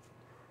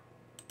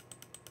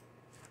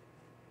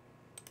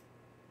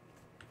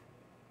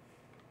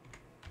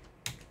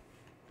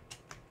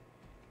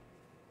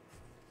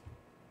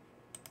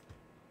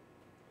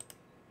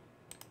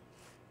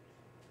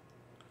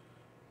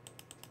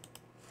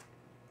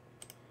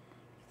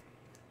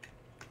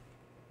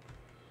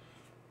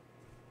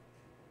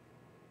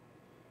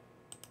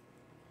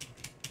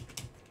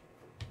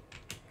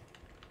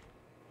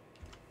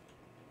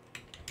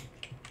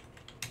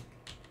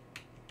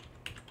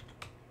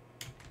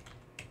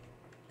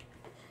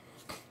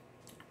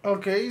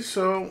 Okay,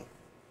 so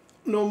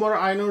no more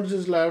inodes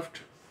is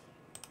left,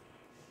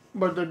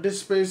 but the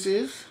disk space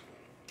is,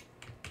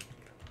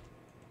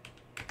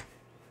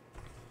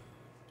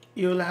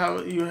 you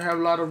have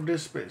a lot of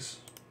disk space.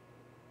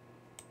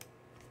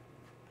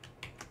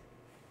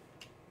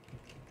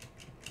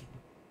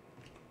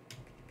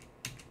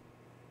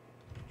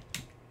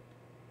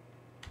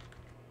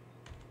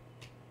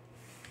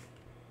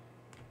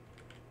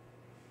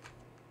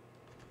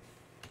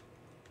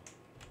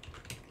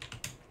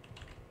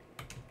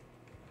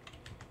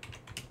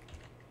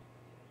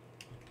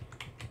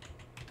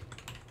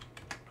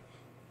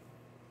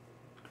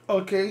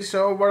 Okay,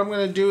 so what I'm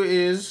going to do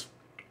is,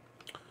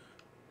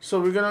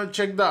 so we're going to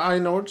check the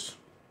inodes.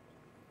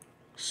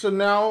 So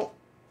now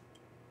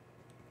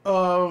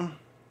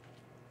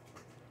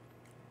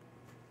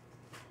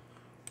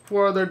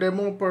for the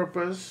demo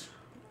purpose,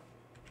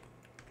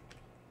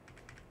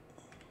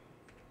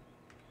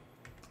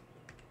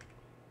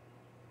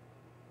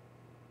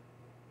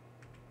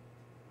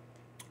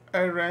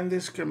 I ran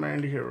this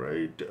command here,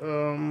 right?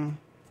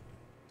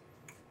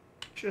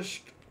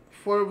 Just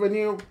for when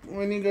you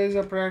guys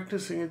are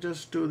practicing,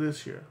 just do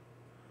this here.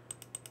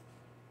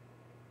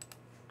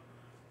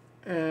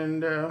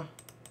 And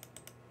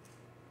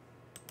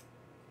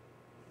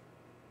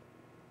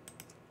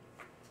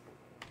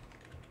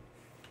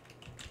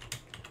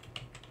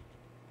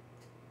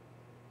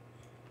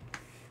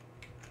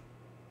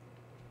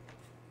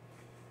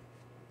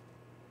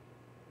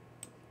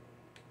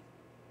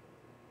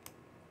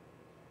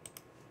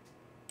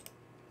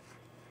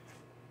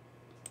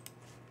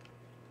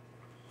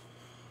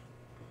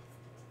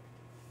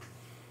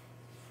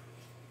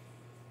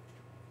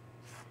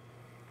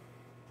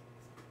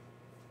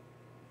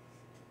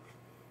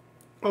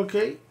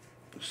okay,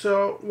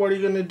 so what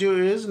you're gonna do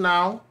is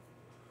now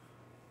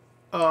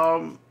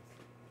you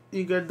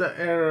get the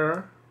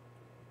error,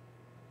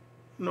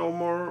 no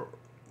more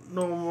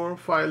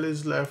file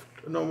is left,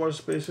 no more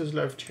space is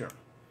left here.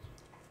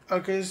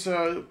 Okay,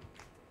 so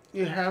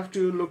you have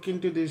to look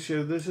into this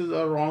here. This is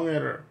a wrong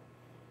error.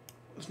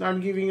 It's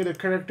not giving you the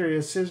correct error.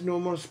 It says no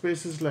more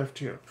spaces left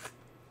here.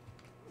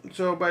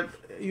 So, but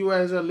you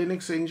as a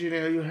Linux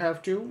engineer, you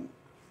have to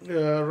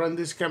run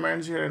these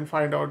commands here and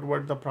find out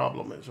what the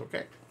problem is,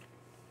 okay?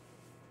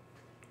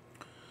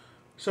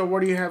 So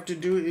what you have to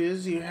do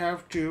is, you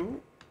have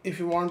to, if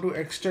you want to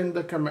extend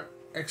the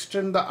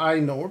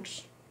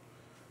inodes,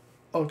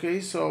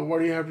 okay, so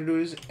what you have to do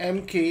is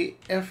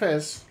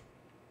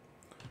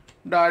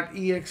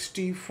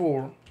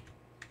mkfs.ext4,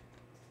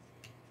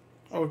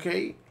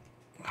 okay,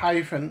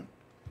 hyphen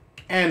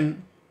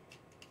n,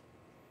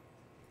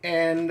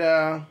 and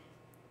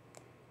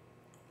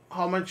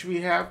how much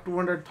we have?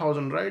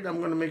 200,000, right? I'm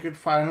going to make it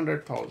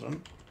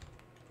 500,000.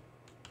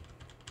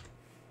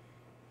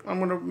 I'm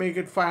going to make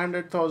it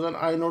 500,000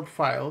 inode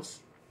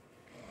files,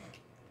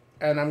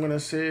 and I'm going to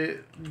say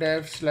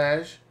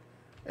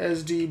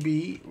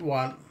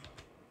dev/sdb1,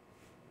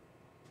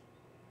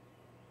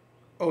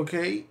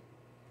 okay,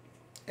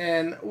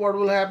 and what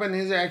will happen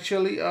is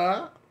actually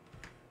a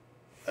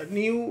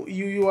new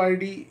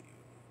UUID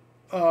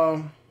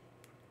will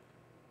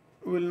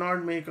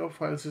not make a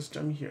file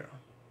system here.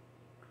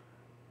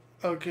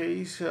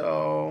 Okay,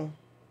 so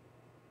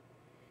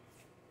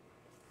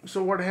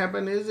what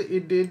happened is,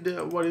 it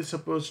did what it's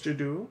supposed to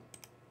do.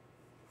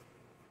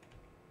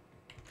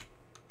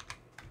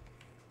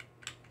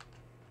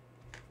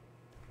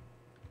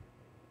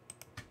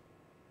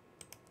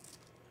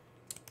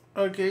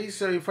 Okay,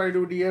 so if I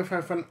do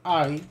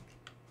df-i,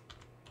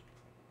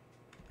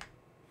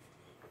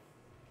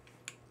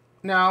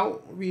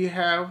 now we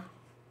have,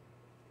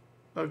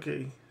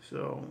 okay,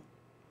 so,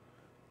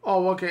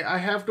 oh, okay, I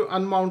have to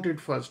unmount it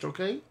first,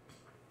 okay?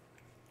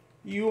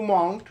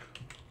 umount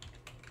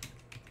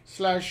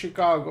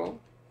 /Chicago,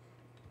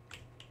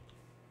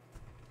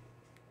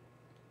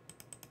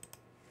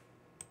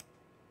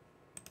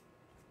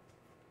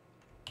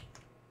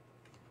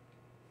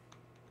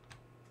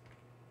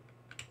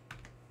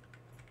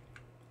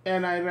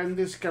 and I run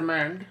this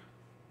command.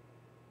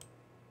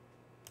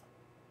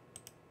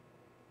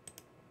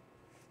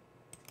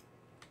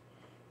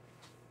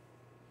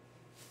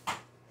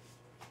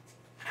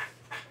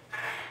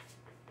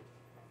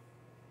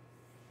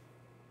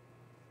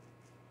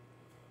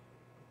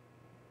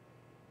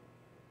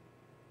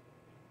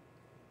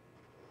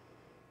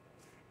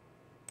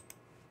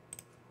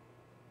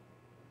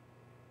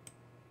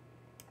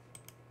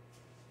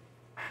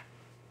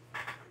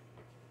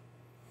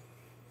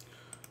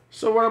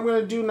 So what I'm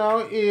going to do now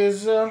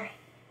is, did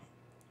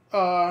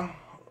I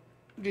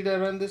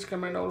run this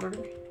command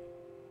already?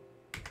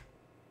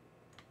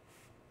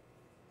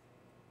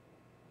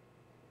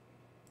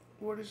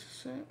 What is it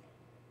saying?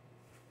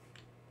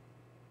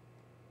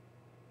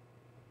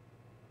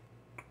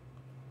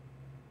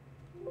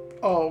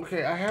 Oh,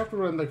 okay, I have to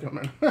run the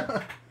command.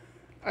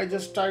 I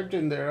just typed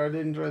in there, I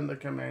didn't run the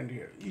command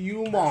here.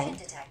 umount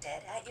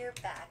detected at your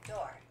back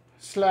door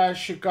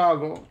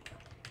 /Chicago,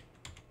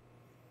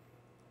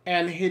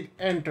 and hit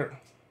enter.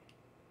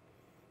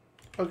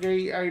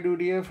 Okay, I do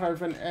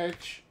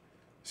df-h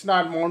It's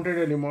not mounted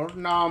anymore.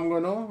 Now I'm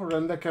going to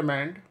run the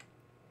command.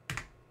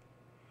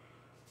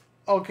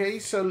 Okay,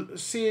 so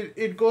see,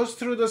 it goes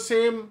through the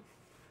same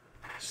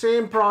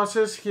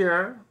process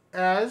here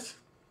as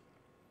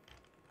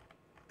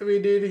we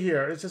did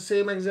here. It's the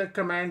same exact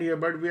command here,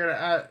 but we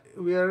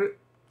are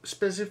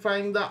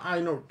specifying the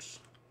inodes.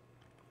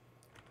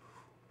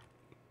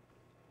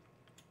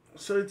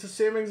 So it's the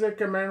same exact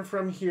command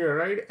from here,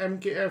 right?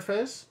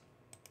 mkfs.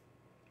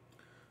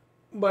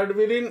 But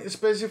we didn't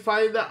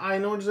specify the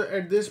inodes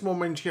at this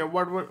moment here.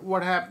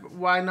 What happened?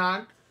 Why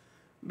not?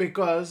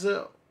 Because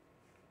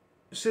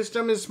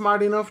system is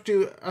smart enough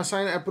to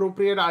assign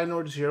appropriate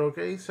inodes here.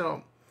 Okay,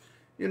 so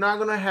you're not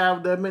gonna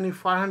have that many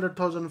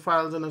 500,000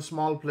 files in a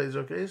small place.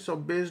 Okay, so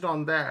based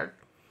on that,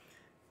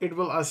 it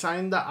will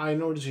assign the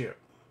inodes here.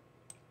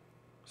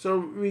 So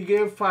we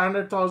gave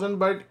 500,000,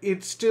 but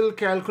it still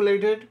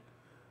calculated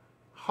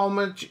how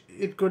much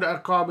it could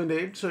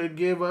accommodate. So it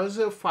gave us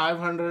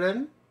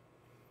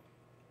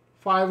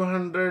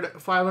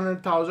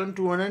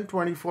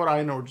 500,224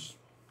 inodes.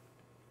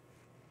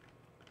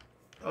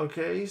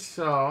 Okay,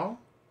 so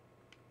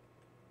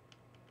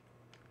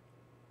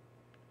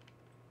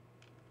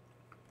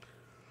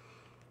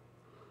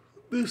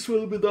this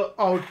will be the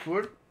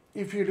output.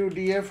 If you do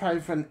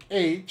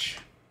df-h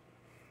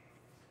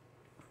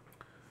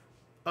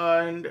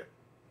and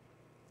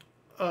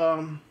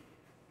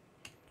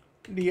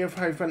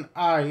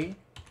df-i,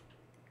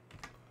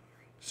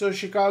 so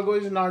Chicago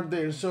is not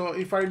there. So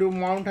if I do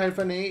mount-a,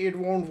 it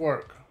won't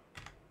work.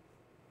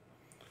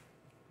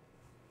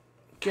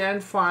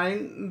 Can't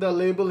find the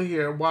label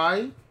here.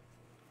 Why?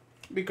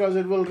 Because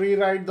it will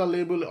rewrite the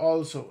label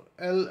also.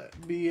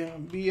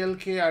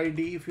 blkid,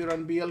 if you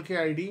run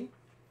blkid.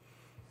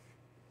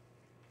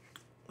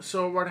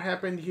 So what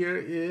happened here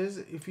is,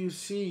 if you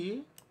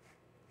see,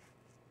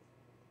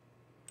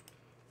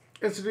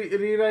 it's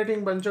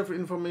rewriting bunch of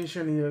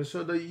information here.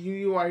 So the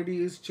UUID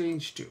is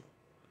changed to.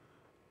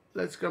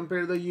 Let's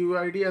compare the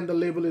UUID and the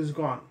label is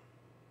gone.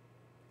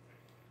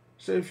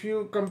 So if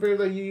you compare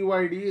the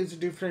UUID, it's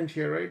different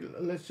here, right?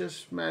 Let's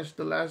just match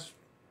the last.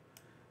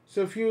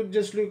 So if you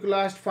just look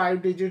last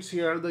 5 digits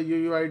here, the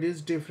UUID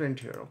is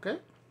different here, okay?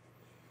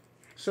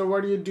 So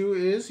what you do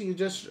is you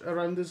just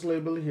run this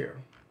label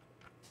here.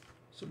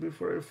 So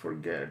before I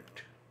forget,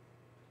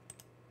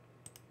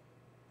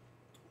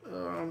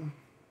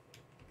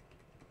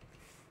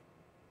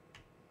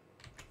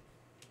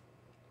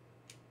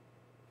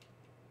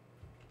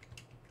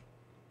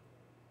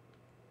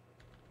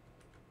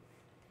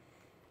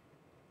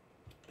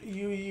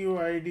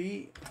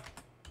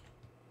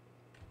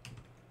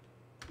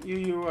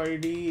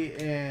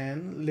 UUID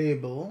and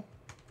label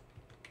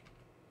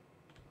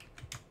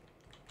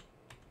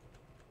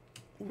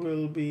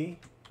will be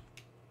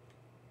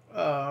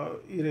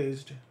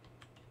erased.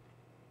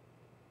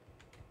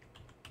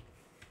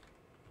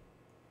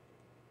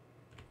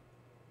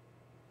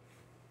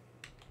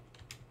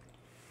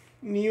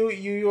 New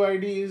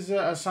UUID is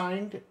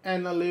assigned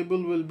and a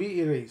label will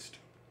be erased.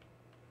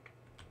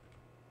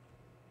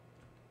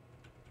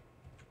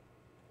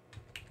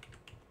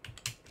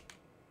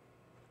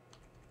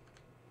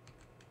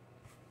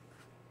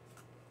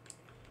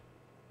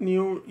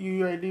 New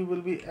UUID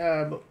will be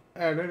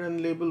added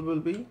and label will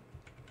be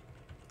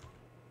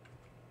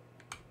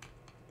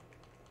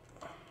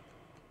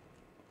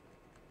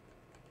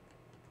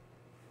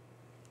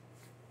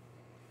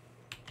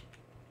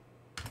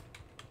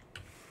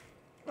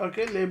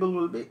okay, label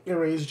will be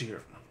erased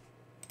here.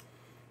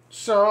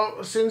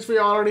 So since we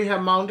already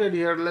have mounted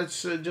here,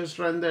 let's just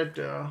run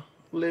that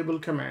label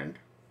command.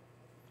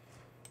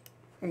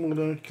 I'm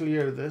going to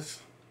clear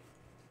this.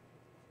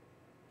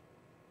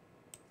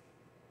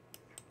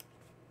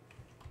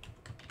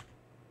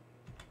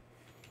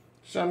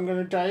 So I'm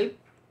going to type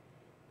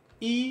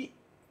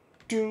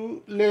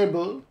E2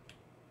 label,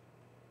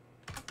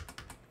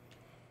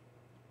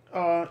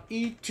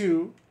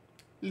 E2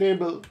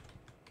 label,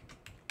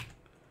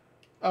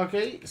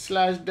 okay,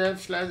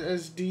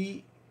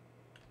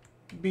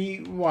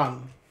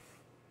 /dev/sdb1,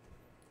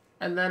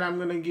 and then I'm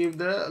going to give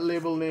the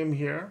label name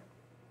here.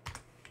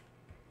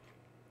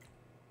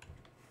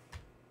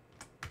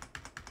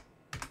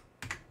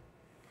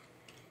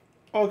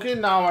 Okay,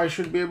 now I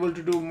should be able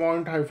to do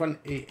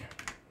mount-a.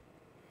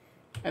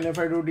 And if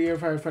I do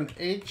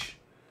df-h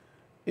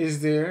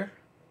is there,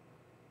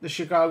 the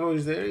Chicago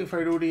is there. If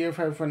I do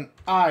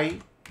df-i,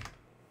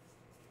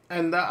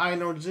 and the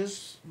inodes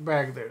is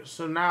back there.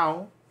 So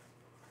now,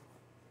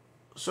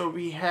 so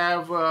we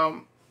have,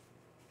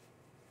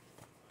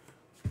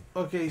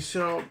 okay,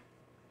 so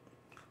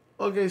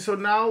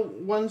now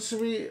when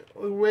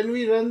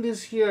we run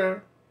this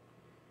here,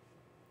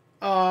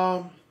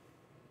 all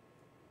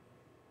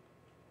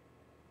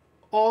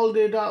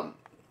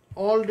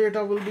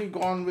data will be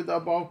gone with the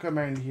above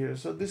command here.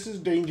 So this is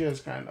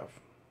dangerous kind of.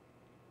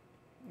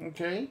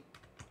 Okay.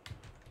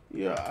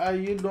 Yeah,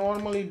 you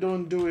normally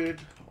don't do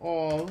it.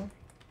 All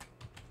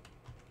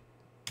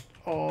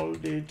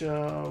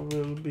data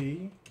will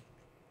be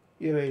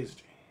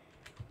erased.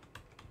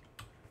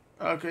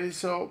 Okay,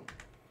 so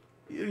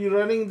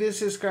running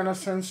this is kind of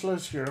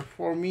senseless here.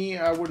 For me,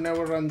 I would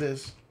never run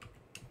this.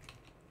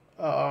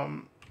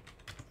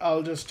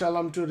 I'll just tell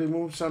them to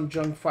remove some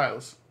junk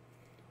files.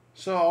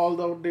 So all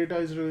the data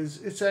is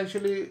released. It's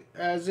actually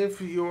as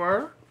if you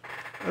are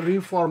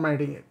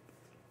reformatting it.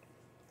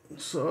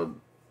 So,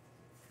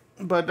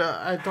 but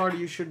I thought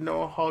you should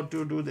know how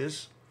to do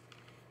this.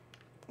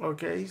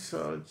 Okay,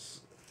 so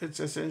it's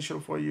essential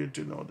for you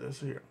to know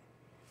this here.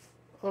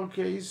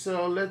 Okay,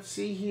 so let's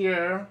see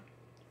here.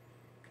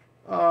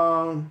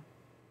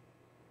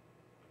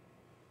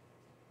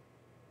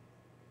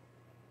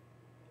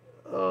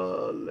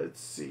 Let's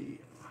see.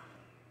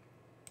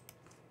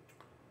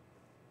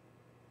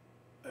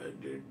 I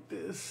did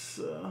this.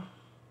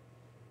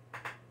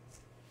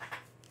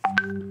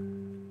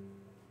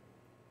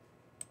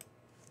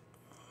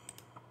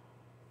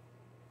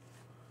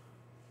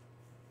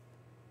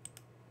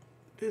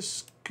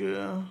 Disk.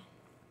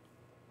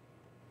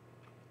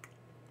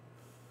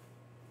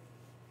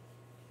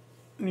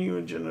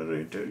 New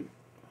generated.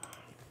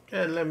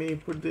 And let me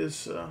put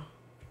this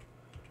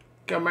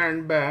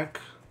command back.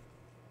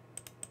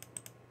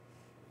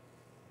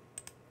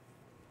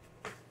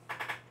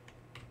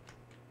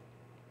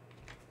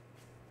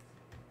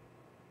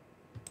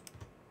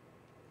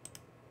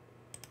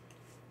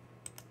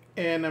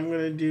 And I'm going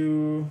to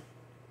do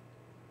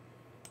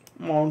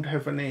mount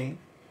 -a.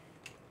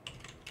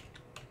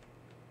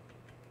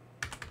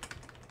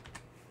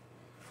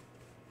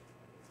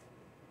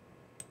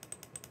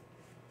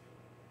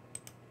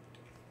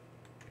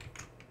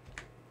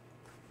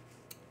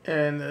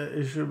 And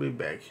it should be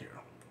back here.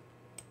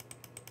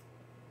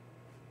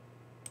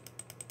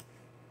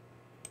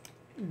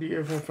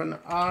 DFF and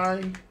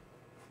I,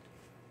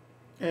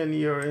 and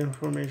your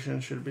information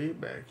should be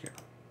back here.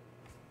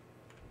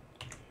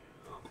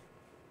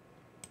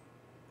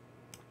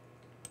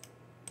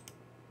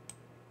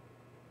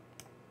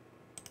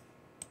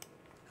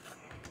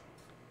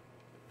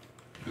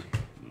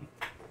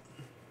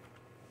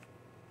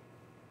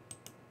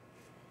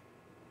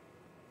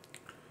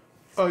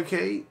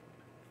 Okay.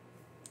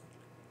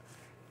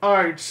 All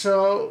right,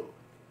 so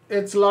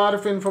it's a lot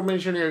of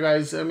information here,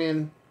 guys. I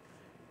mean,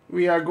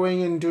 we are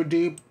going into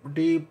deep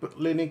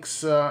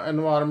Linux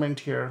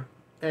environment here,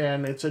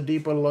 and it's a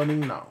deeper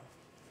learning now.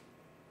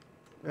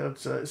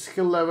 It's a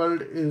skill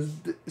level is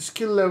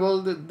skill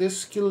level. This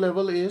skill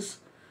level is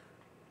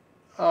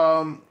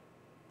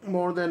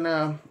more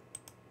than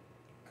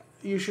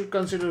you should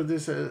consider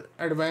this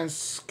advanced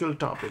skill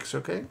topics.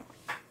 Okay.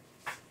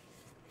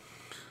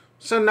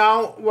 So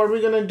now what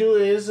we're gonna do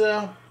is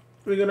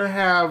we're gonna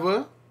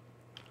have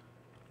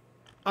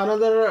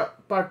another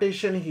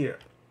partition here.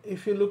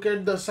 If you look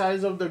at the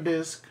size of the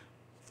disk,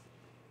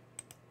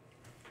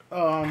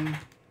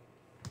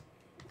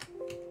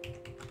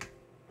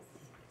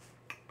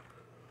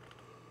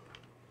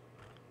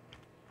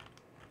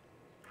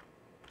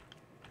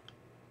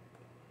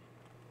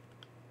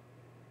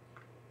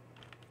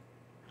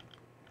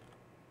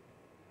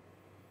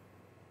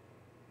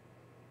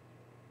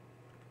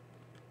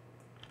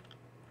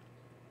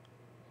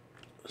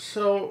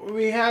 so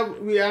we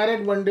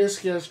added one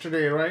disk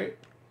yesterday, right?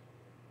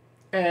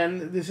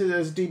 And this is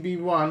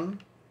SDB1.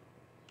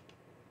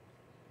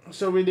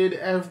 So we did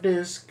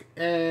fdisk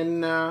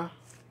and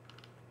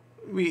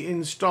we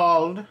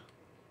installed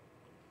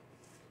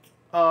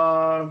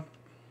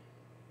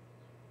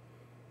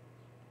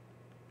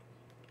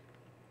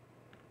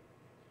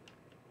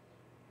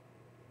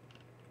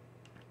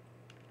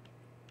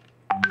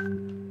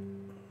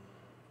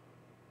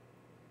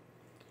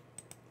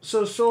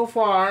so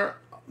far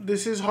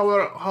this is how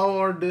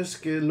our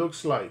disk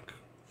looks like.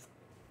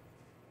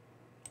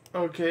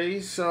 Okay,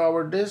 so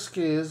our disk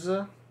is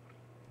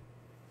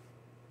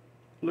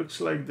looks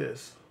like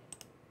this.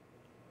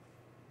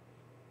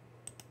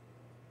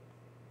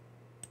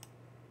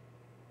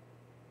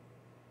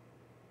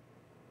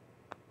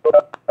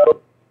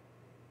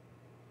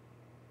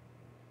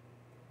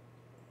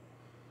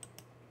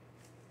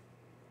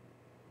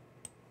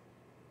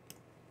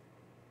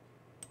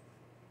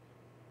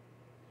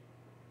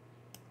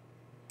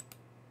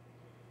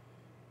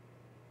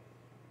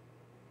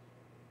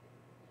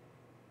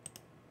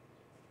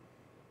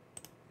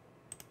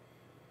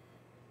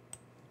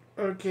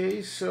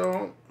 Okay,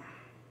 so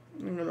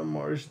I'm gonna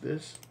merge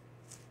this.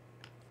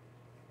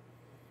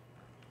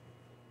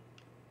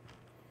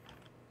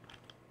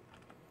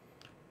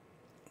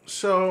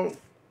 So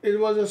it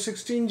was a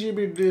 16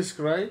 GB disk,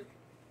 right?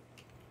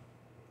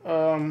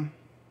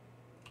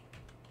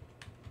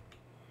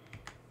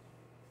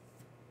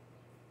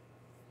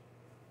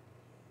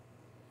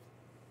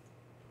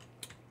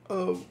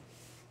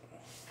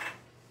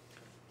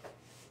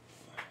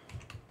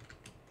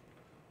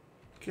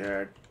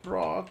 Cat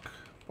proc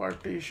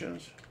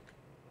partitions.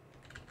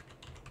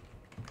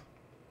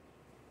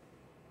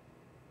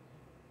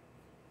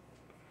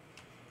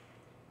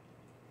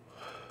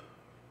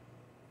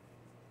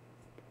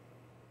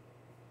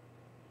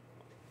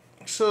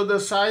 So the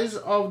size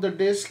of the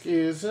disk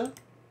is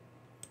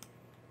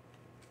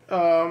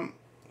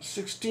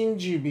 16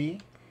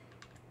 GB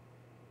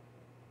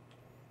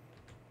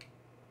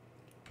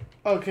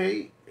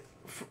Okay,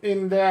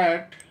 in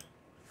that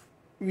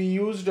we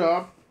used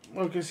up,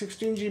 okay,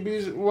 16 GB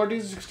is, what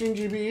is 16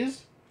 GB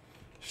is?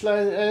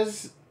 Slash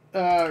as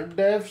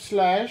dev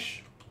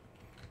slash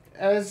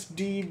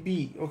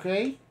SDB,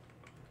 okay?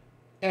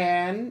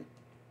 And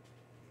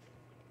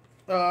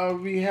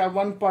we have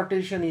one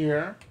partition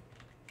here,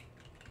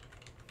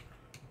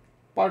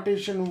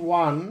 partition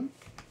 1,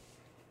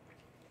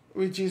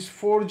 which is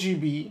 4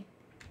 GB.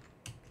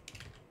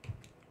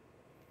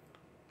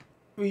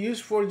 We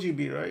use 4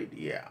 GB, right?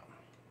 Yeah.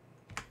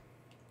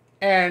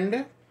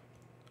 And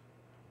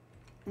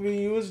we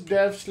use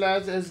dev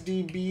slash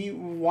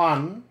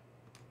SDB1,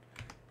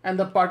 and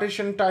the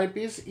partition type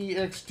is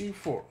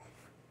ext4.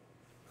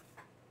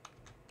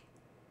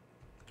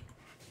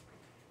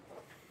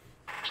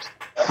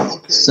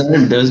 Okay.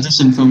 Sir, does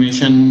this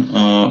information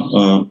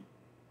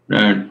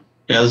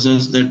tells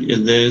us that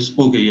if there is,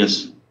 okay,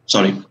 yes,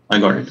 sorry, I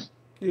got it.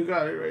 You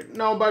got it right.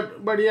 No,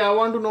 but yeah, I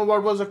want to know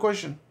what was the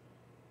question.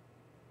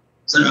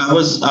 Sir, I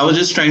was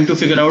just trying to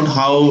figure out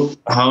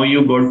how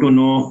you got to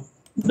know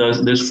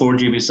this 4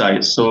 GB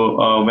size.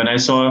 So when I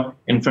saw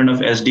in front of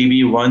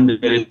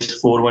SDB1 there is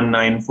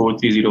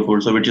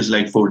 4194304, so which is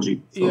like 4G.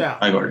 So Yeah.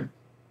 I got it.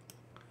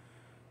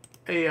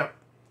 Yeah.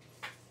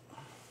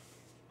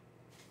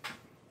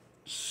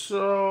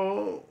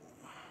 So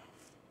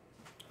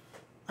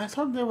I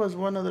thought there was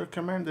one other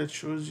command that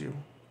shows you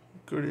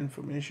good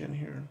information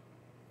here.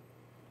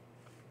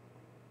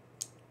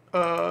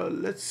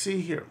 Let's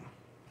see here.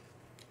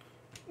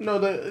 No,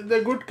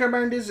 the good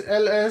command is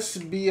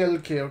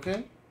lsblk,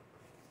 okay?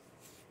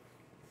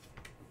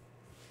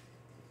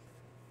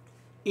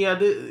 Yeah,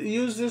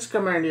 use this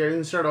command here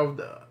instead of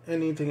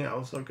anything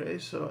else, okay?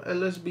 So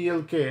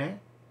lsblk.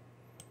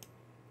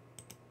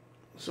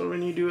 So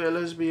when you do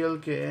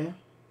lsblk,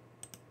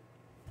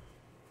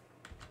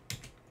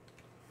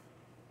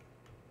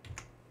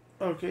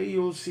 okay,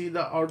 you'll see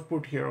the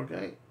output here,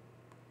 okay?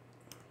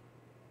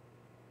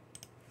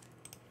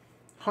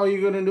 How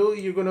you gonna do?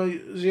 You're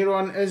gonna zero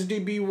on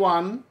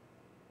SDB1,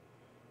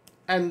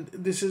 and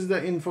this is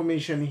the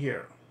information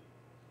here.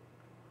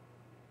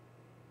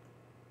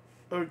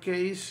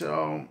 Okay,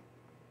 so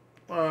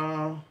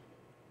hold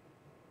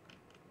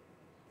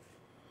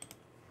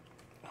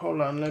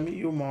on, let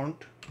me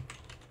mount.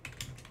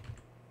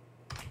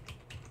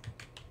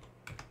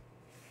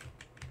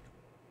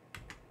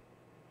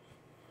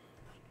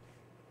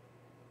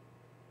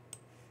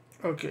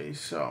 Okay,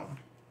 so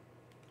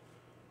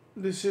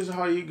this is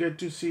how you get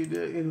to see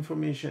the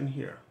information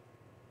here.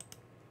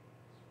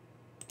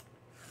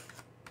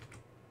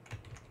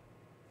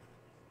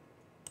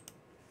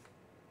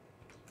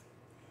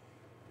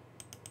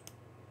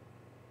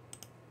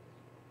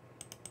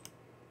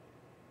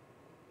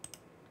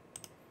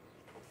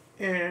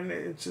 And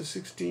it's a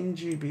 16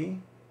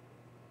 GB.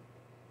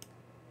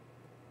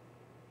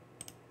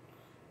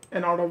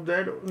 And out of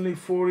that, only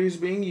 4 is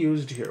being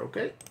used here,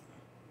 okay?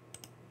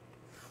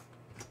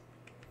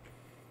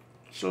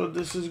 So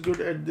this is good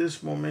at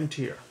this moment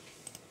here.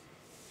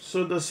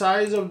 So the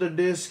size of the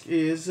disk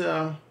is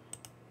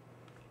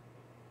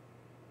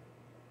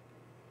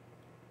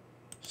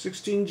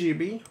 16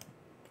 GB,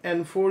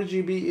 and 4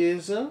 GB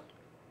is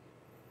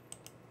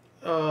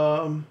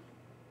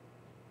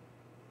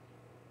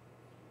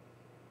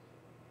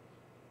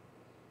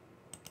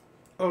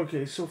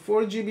okay, so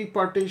 4 GB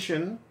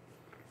partition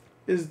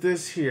is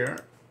this here.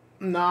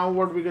 Now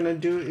what we're gonna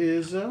do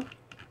is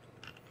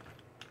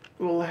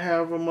we'll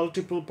have a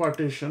multiple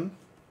partition.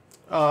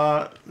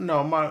 We're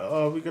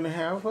gonna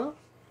have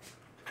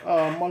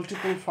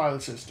multiple file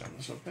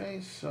systems.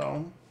 Okay,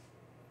 so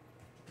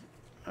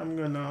I'm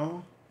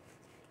gonna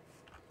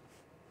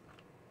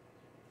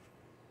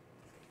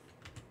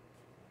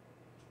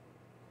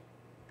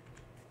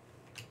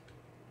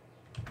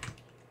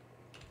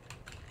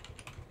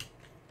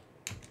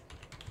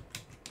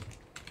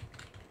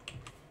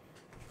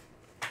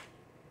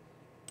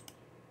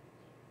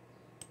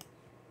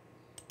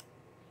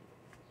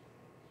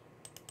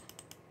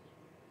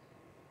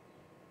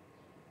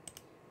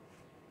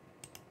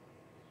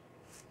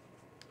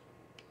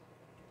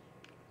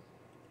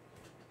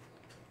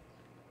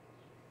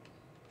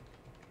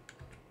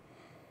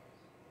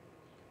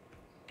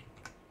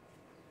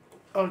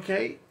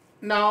okay,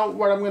 now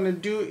what I'm gonna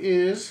do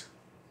is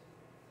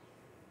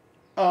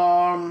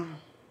I'm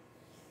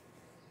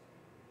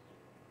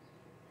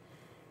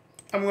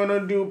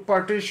gonna do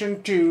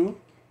partition 2.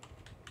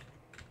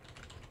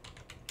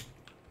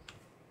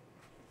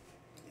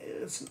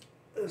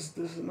 This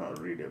is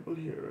not readable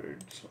here,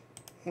 right? So,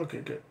 okay,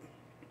 good.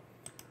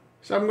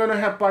 So I'm gonna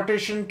have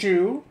partition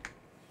 2,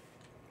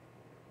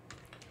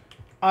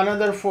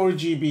 another 4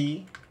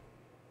 GB,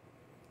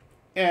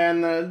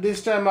 and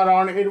this time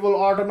around it will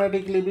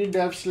automatically be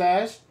dev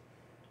slash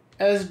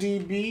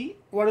SDB.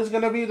 What is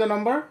gonna be the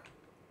number?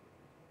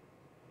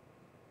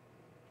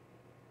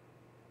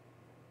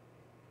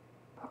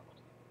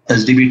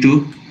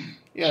 SDB2.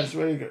 Yes,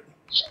 very good.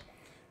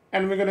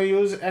 And we're gonna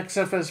use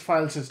XFS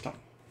file system.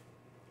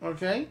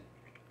 Okay.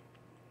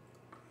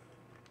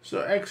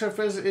 So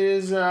XFS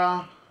is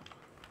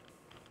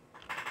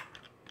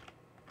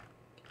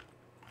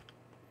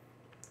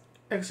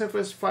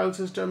XFS file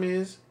system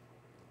is,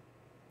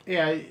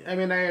 yeah, I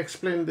mean, I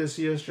explained this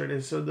yesterday.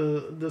 So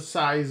the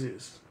size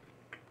is,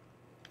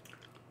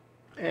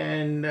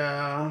 and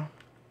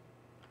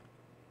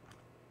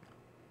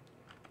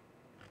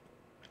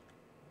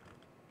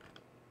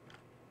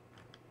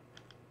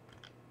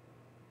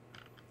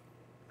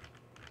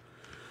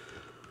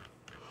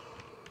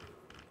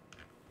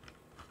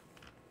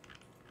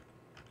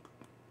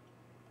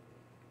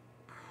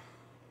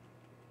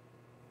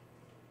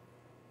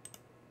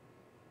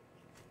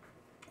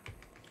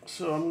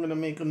so I'm gonna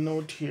make a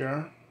note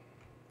here.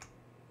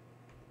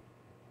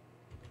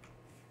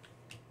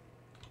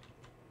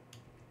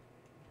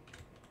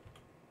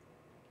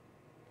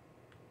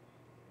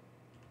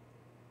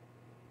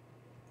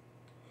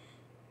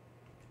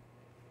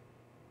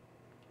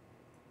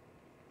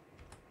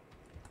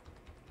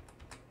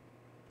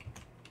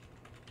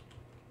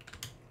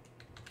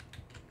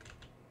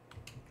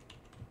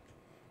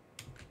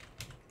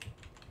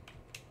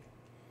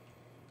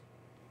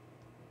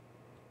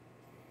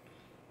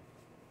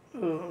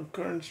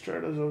 Current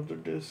status of the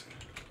disk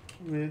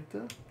with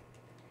the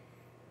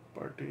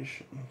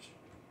partitions.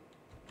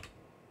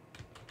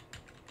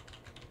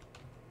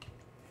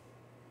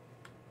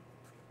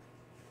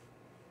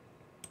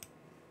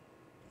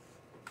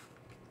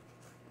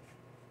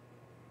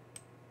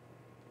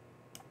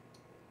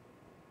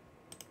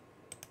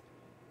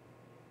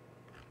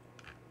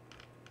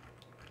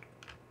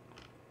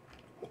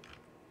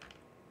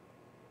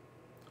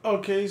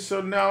 Okay,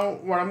 so now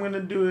what I'm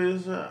gonna do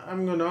is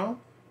I'm gonna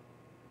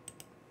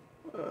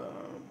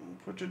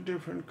put a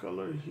different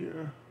color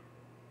here,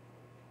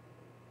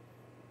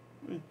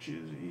 which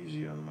is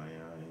easy on my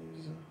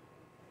eyes.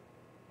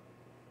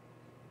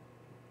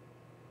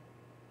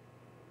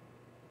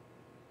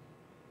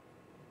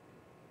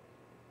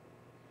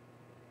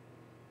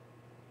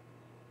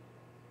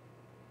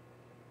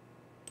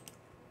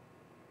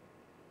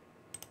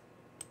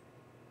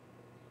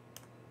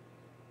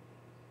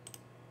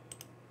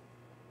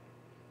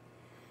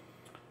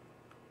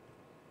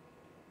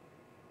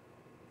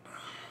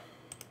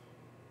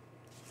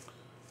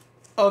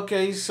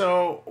 Okay,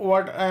 so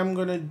what I'm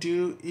gonna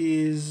do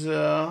is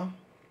I'm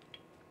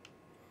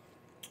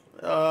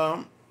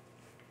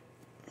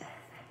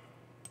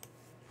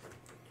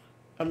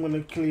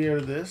gonna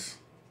clear this.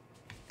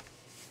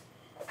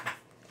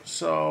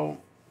 So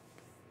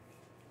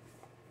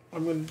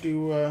I'm gonna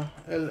do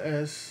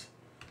ls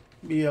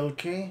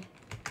blk,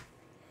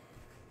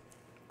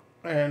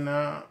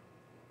 and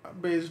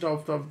based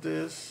off of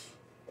this,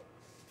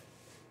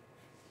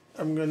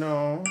 I'm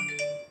gonna,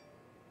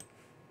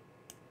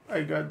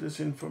 I got this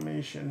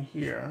information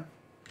here,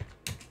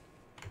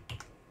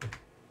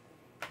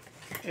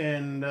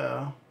 and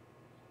okay,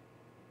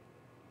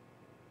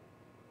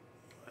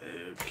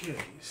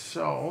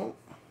 so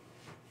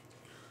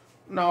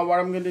now what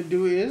I'm going to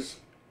do is,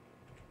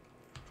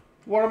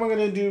 what am I going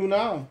to do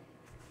now?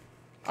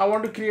 I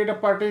want to create a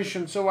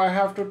partition, so I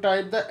have to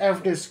type the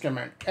fdisk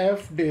command,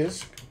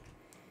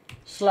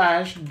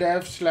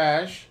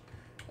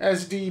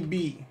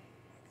 fdisk/dev/sdb.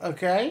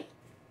 Okay,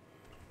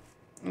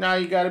 now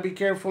you got to be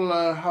careful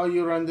how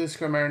you run these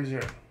commands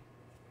here.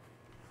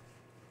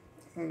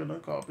 I'm gonna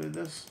copy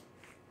this,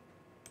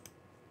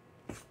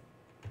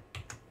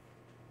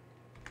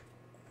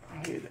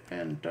 hit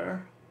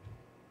enter.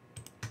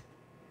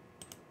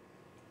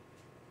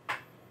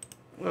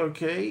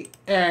 Okay,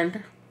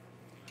 and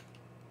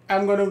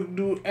I'm gonna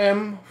do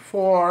M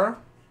for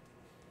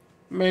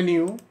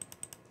menu,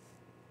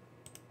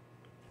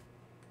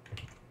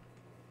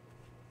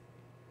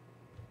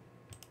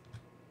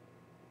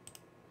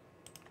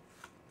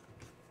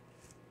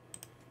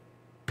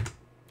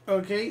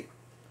 okay,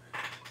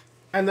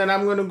 and then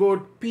I'm gonna go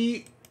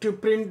P to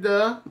print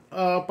the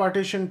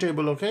partition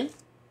table. Okay,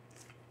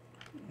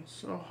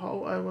 so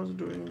how I was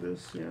doing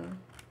this, yeah.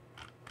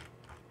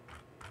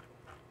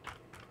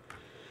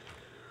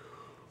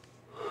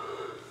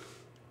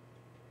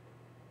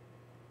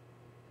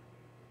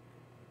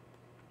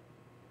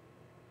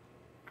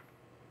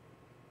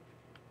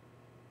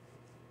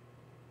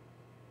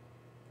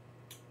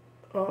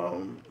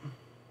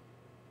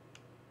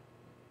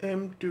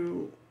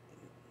 M2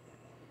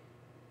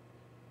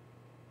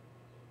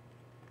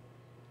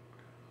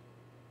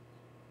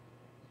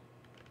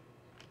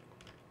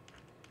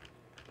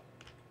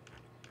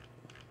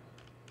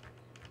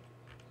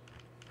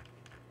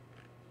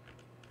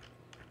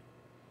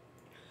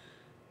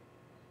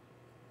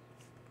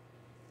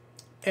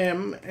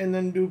 M, and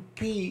then do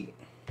P.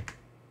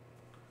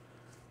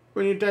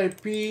 When you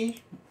type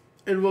P,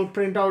 it will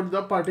print out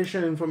the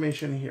partition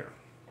information here.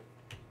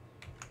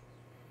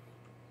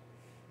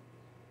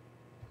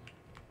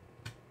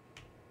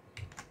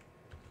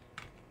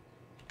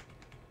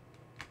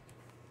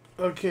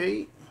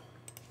 Okay,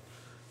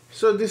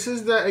 so this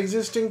is the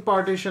existing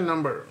partition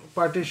number,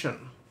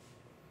 partition.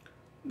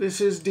 This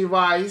is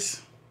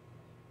device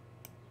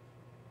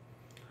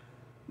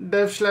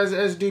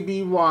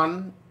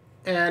dev/sdb1,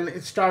 and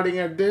it's starting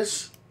at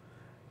this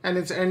and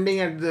it's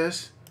ending at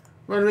this.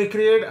 when we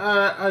create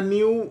a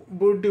new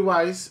boot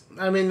device,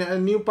 I mean a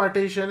new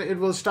partition, it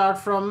will start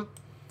from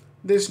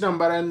this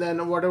number, and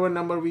then whatever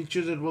number we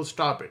choose, it will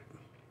stop it,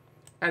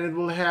 and it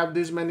will have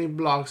this many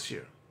blocks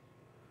here.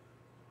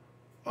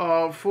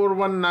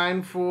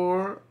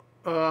 4194.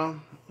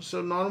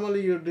 So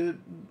normally you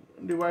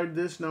divide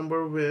this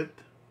number with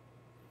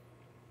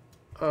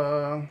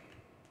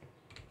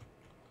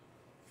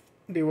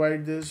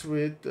divide this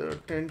with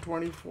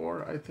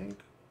 1024, I think.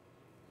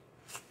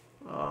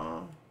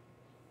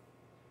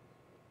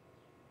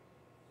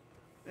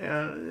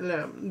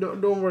 And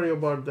don't worry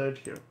about that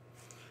here.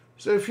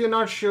 So if you're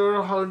not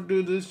sure how to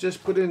do this,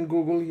 just put in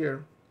Google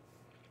here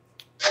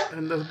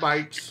and the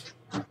bytes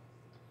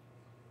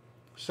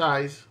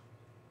size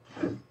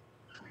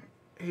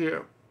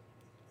here.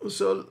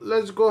 So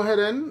let's go ahead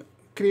and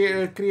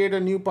create a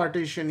new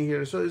partition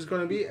here. So it's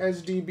going to be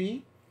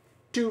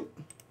SDB2.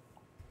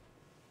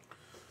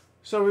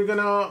 So we're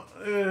gonna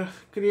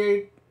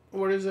create,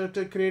 what is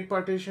it, create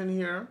partition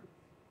here,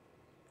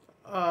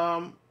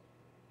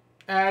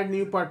 add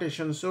new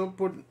partition. So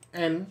put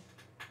N.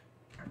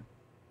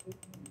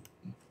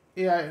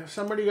 Yeah,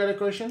 somebody got a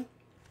question?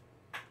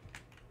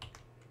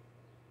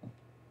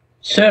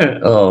 Sir,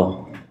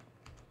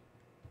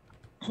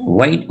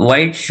 why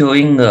it's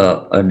showing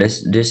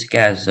this disk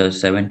as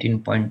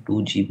 17.2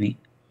 GB?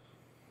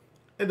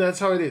 That's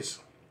how it is.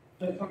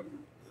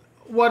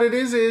 What it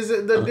is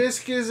the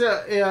disk is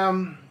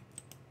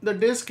the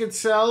disk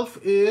itself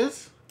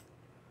is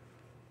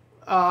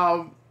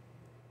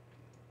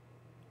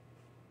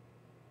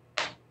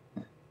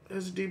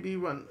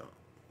SDB1.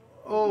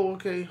 Oh,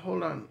 okay,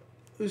 hold on.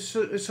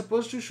 It's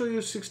supposed to show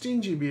you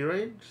 16 GB,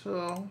 right?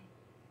 So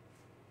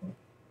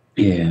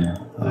Yeah.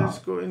 let's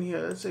go in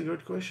here. That's a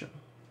good question.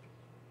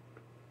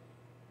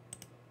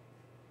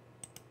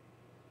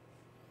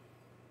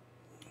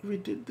 We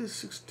did this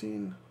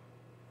 16.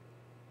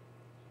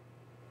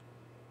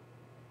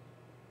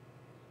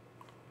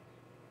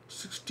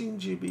 16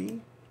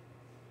 GB,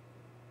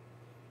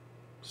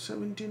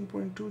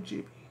 17.2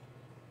 GB.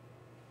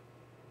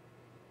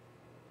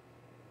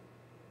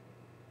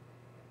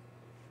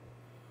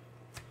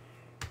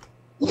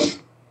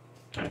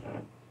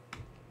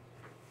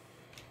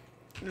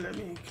 Let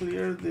me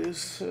clear this.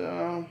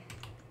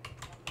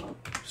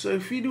 So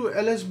if we do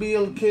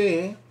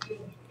LSBLK,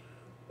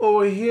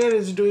 over here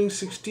is doing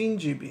 16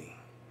 GB.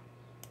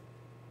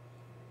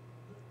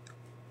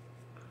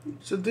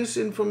 So this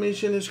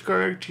information is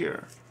correct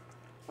here.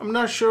 I'm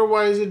not sure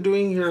why is it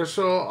doing here,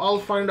 so I'll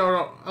find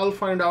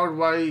out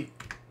why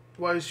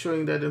it's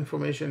showing that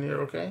information here.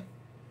 Okay.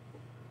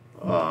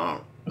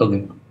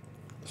 Okay.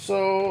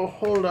 So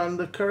hold on,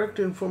 the correct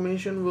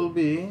information will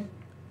be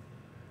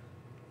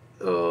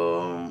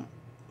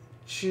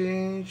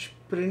change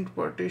print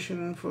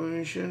partition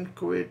information,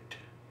 quit,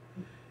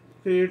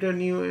 create a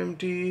new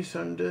empty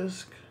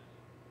SanDisk.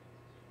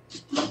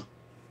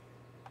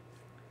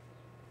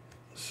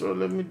 So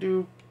let me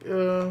do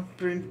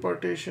print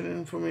partition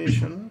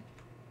information,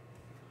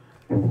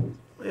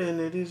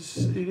 and it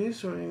is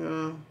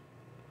showing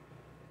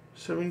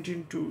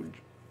 17.2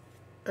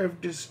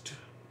 fdist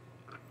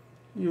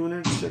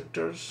unit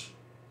sectors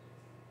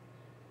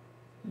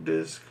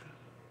disk.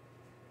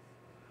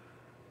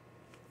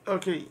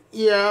 Okay,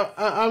 yeah,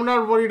 I'm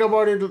not worried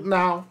about it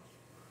now,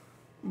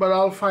 but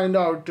I'll find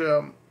out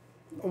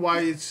why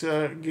it's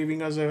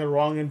giving us a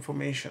wrong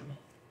information.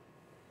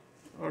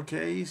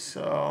 Okay,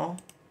 so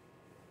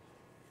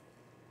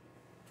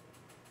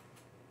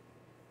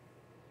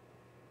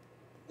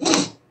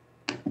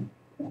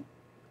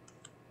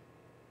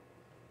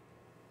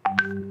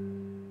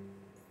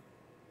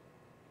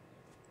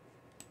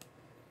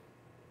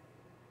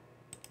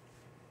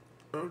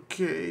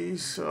okay,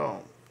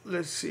 so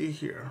let's see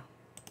here.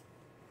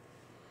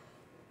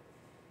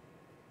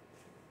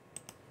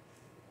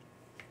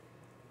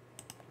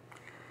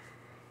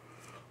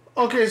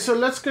 Okay, so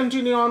let's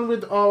continue on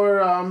with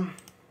our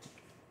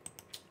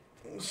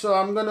so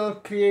I'm gonna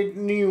create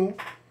new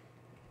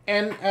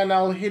N and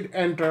I'll hit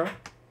enter.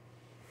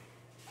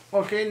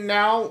 Okay,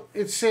 now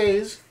it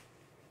says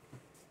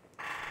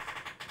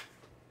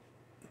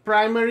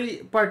primary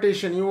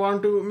partition. You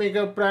want to make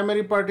a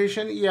primary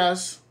partition?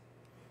 Yes.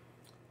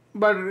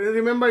 But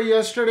remember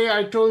yesterday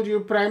I told you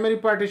primary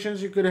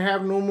partitions you could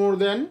have no more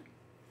than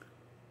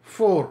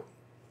 4.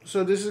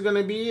 So this is going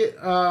to be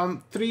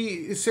 3.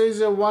 It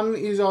says 1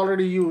 is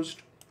already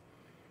used,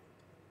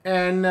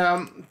 and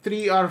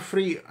 3 are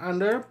free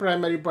under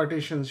primary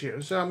partitions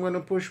here. So I'm going to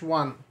push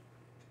 1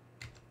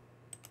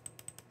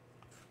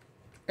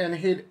 and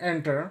hit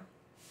enter.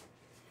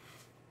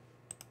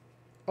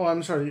 Oh,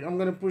 I'm sorry. I'm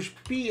going to push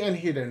P and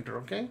hit enter.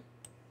 Okay.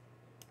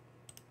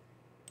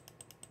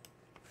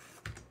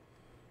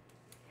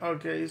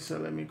 Okay, so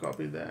let me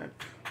copy that.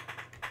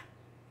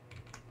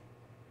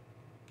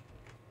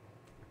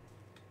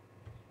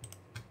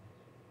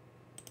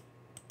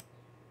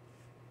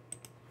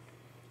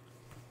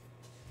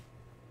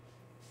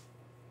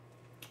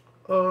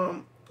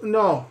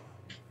 No,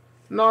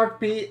 not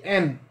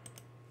PN.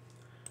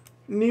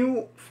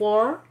 New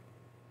for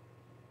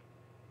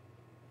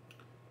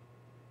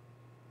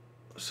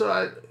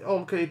So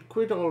okay, it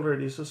quit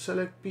already. So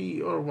select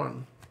P or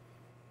 1.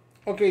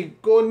 Okay,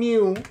 go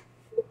new,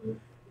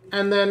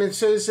 and then it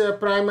says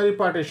primary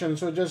partition.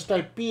 So just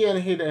type P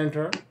and hit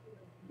enter.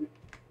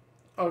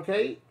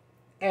 Okay,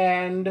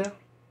 and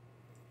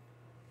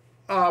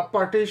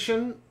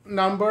partition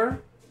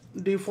number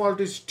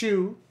default is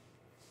 2.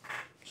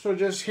 So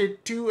just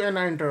hit 2 and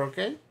enter.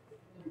 Okay.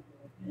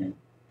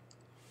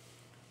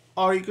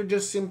 Or you could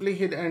just simply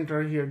hit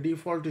enter here.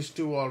 Default is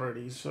 2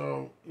 already.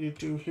 So you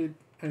to hit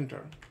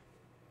enter.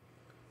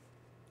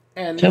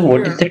 And So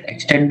what is here, that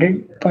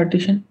extended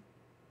partition?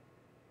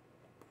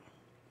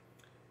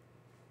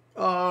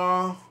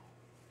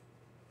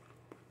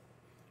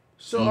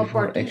 so E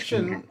for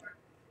extended.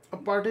 a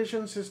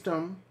partition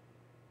system.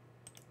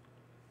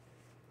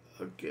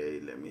 Okay,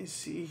 let me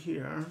see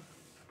here.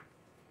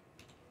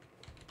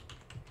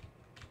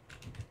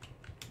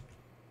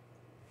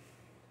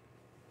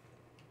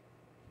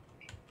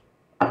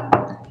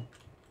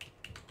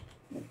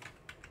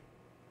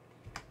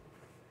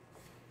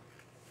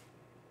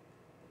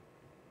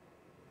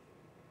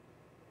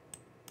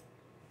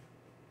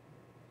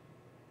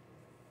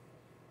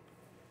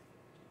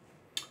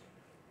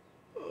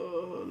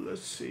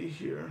 Let's see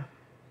here.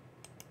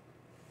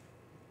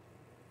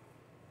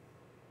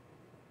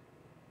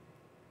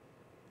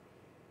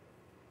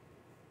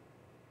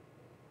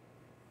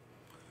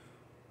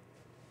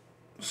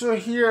 So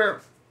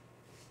here,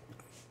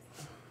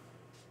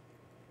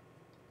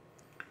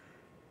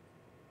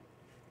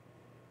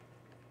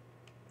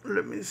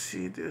 let me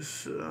see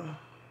this.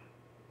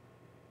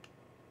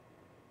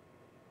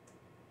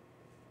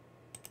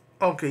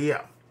 Okay,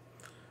 yeah.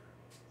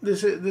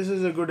 This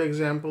is a good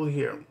example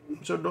here.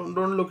 So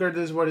don't look at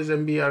this. What is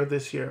MBR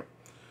this here?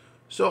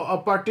 So a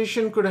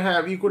partition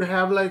you could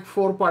have like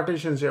 4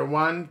 partitions here.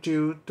 1,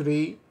 2,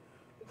 3,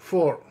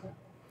 4.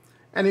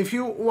 And if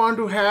you want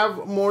to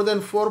have more than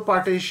 4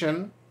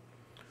 partition,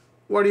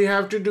 what you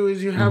have to do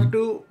is you have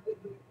to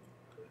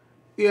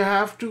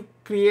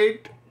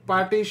create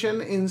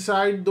partition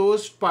inside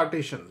those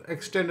partitions,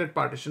 extended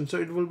partition. So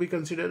it will be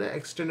considered an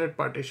extended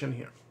partition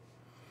here.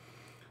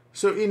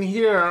 So in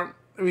here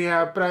we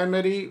have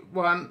primary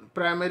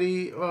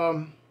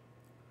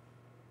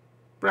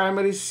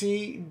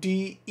C,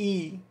 D,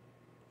 E,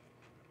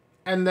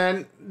 and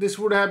then this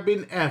would have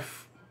been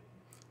F.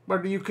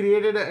 But you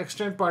created an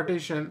extended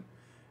partition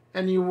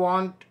and you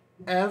want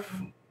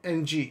F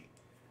and G.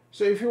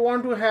 So if you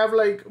want to have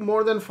like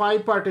more than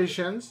 5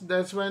 partitions,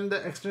 that's when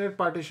the extended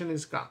partition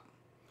is come.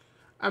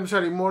 I'm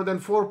sorry, more than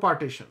 4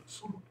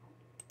 partitions.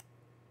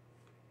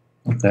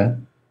 Okay.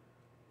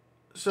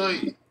 So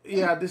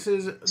yeah,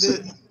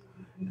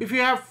 if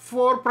you have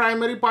 4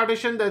 primary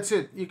partition, that's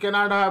it. You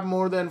cannot have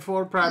more than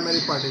 4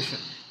 primary partition.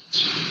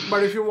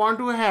 But if you want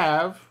to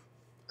have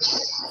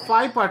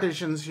 5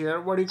 partitions here,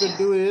 what you could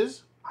do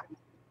is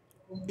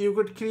you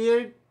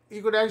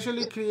could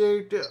actually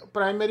create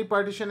primary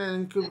partition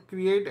and you could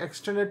create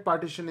extended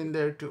partition in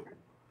there too.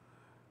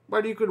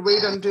 But you could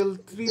wait until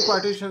 3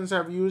 partitions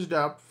have used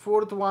up.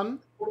 4th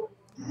one,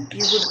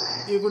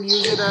 you could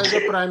use it as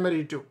a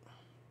primary too.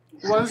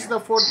 Once the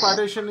 4th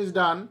partition is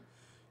done,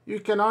 you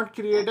cannot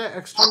create an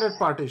extended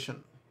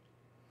partition.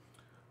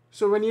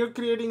 So when you're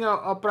creating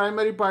a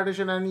primary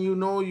partition and you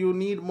know you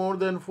need more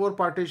than 4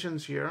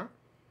 partitions here,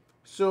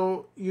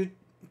 so you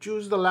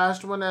choose the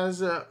last one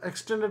as a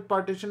extended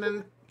partition,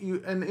 and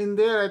in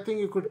there I think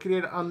you could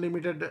create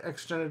unlimited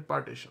extended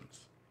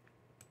partitions.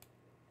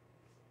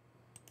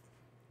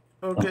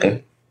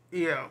 Okay.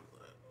 Yeah.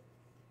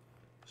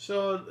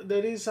 So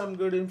there is some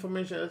good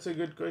information. That's a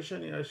good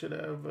question. Yeah, I should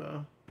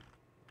have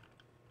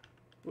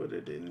put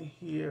it in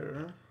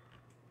here.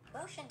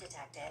 Motion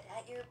detected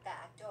at your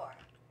back door.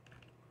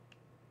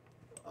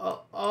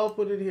 I'll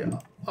put it here.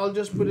 I'll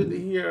just put it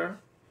here.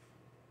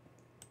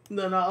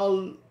 Then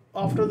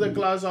after the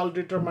class, I'll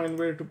determine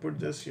where to put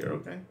this here,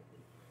 okay?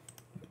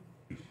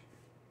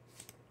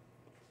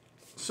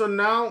 So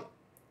now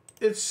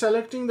it's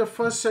selecting the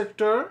first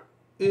sector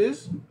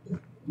it's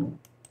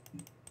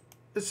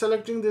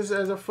selecting this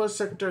as a first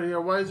sector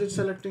here. Why is it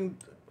selecting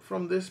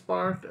from this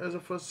part as a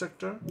first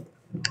sector?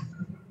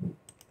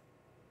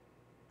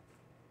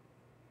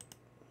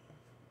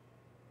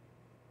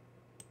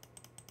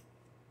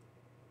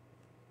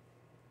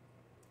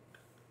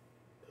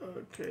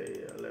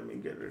 Okay, let me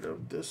get rid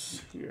of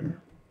this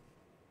here.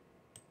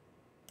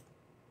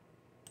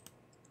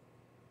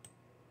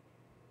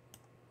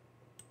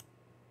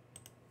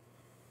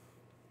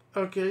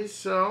 Okay,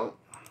 so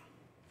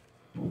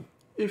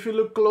if you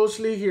look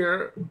closely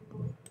here,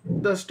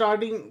 the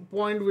starting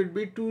point would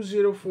be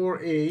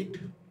 2048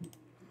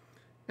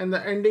 and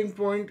the ending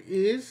point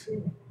is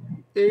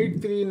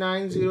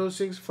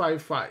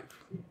 8390655.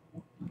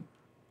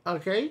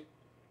 Okay,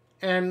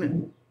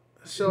 and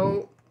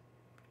so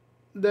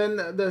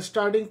then the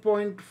starting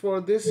point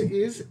for this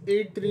is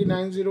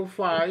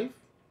 83905,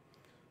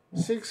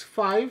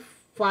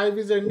 655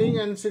 is ending,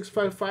 and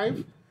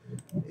 655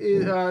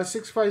 is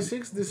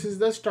 656. This is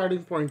the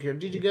starting point here.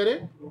 Did you get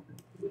it?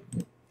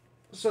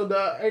 So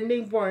the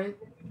ending point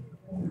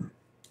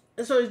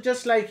So it's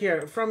just like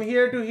here. From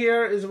here to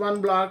here is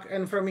one block,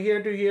 and from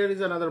here to here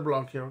is another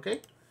block here,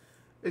 okay?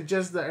 It's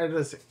just the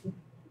addressing.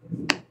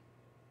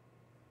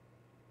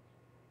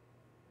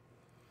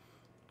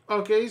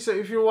 Okay, so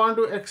if you want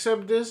to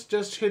accept this,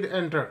 just hit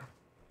enter.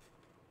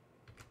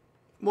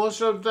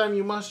 Most of the time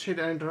you must hit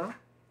enter.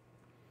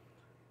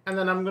 And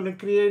then I'm going to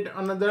create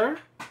another.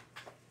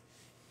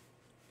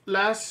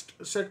 Last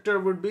sector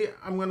would be,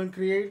 I'm going to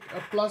create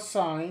a plus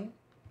sign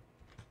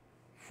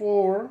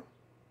for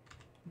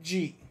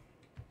G.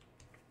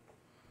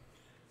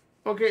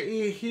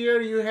 Okay, here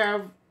you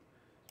have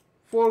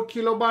 4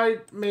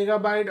 kilobyte,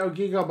 megabyte, or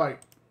gigabyte.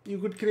 You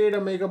could create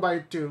a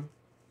megabyte too.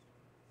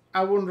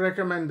 I wouldn't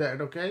recommend that,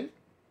 okay?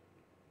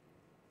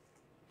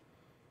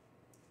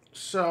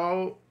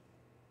 So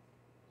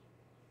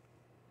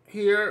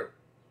here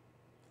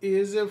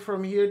is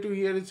from here to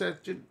here, it's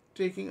actually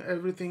taking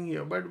everything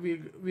here, but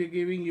we're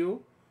giving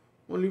you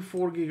only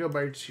 4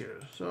 gigabytes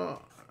here.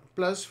 So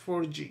plus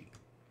 4G.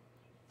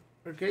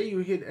 Okay, you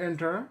hit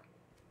enter,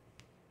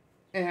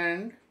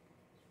 and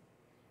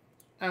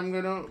I'm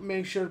gonna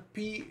make sure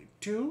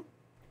P2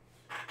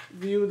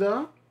 view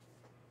the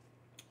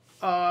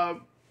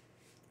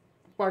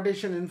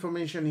partition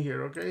information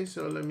here. Okay,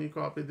 so let me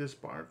copy this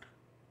part.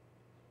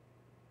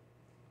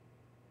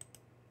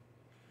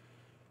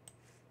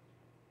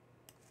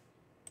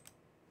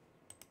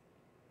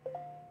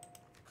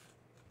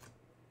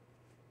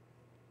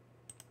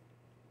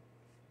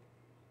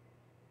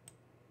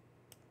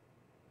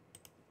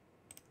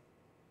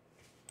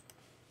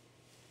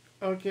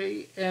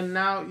 Okay, and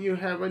now you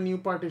have a new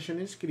partition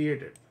is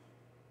created.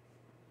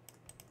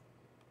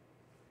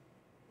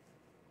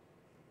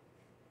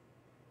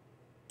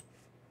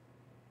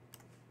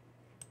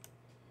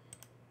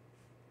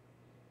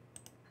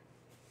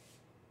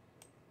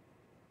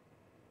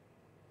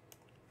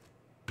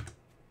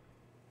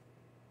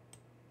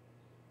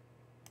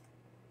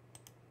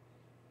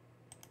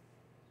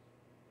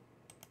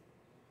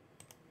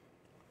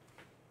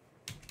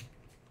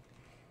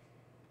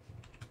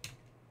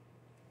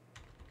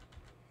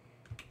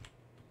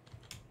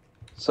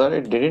 Sir,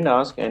 it didn't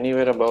ask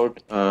anywhere about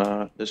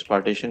this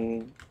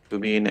partition to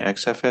be in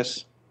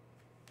XFS.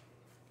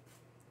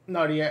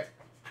 Not yet.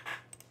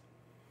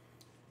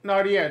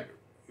 Not yet.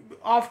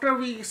 After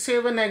we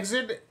save and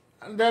exit,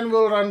 then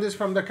we'll run this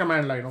from the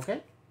command line,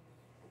 okay?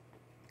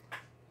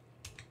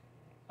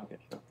 Okay,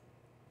 sure.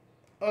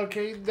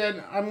 Okay,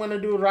 then I'm going to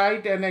do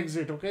write and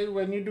exit, okay?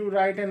 When you do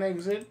write and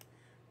exit,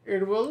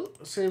 it will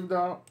save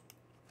the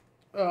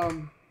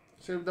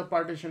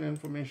partition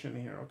information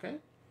here, okay?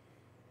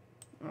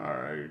 All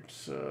right,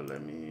 so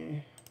let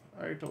me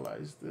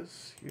italize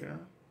this here.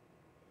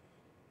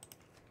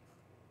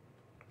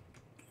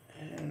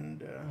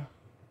 And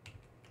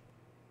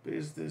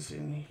paste this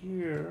in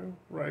here,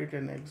 write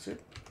and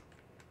exit.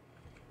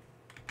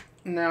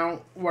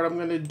 Now, what I'm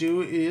going to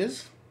do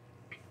is,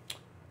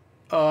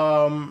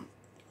 so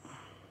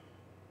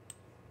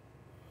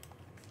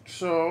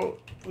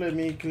let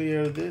me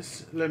clear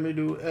this. Let me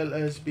do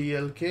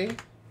lsblk.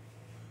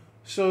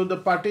 So the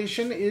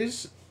partition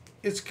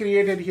it's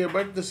created here,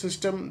 but the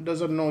system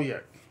doesn't know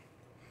yet.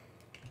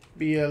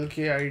 blk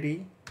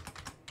id.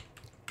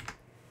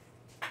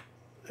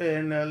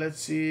 And let's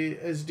see,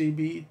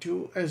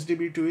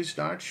 SDB2 is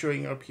not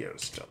showing up here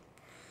still.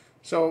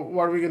 So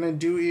what we're gonna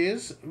do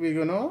is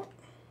we're gonna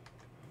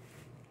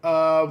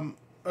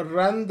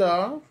run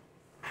the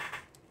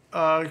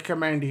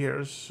command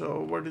here.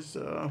 So what is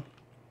the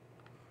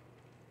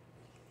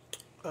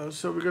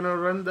so we're gonna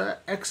run the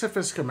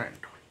XFS command.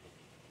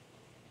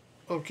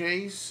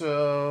 Okay,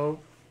 so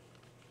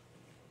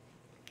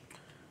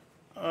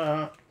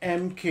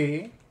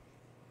mkfs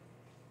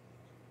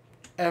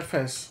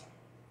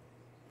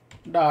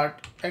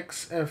dot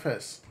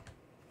xfs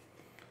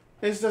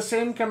is the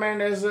same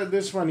command as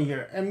this one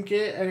here,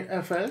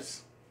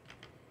 mkfs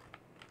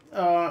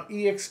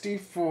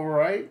ext4,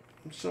 right?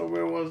 So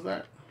where was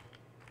that?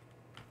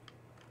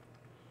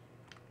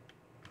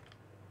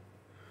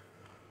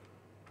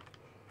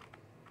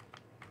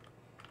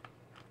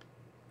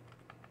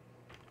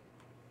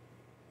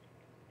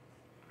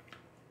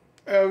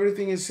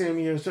 Everything is same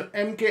here. So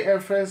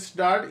mkfs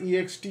dot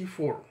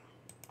ext4.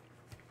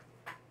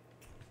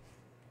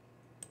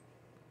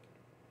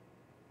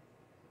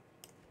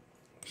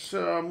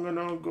 So I'm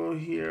gonna go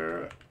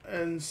here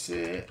and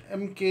say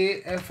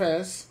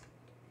mkfs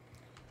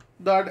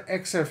dot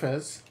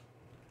xfs,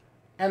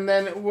 and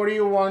then what do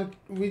you want,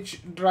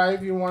 which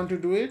drive you want to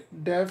do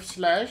it? Dev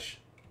slash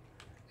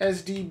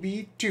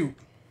sdb2.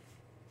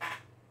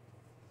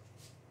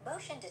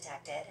 Motion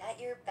detected at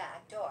your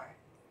back door.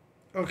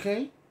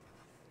 Okay,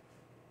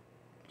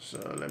 so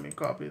let me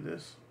copy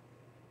this.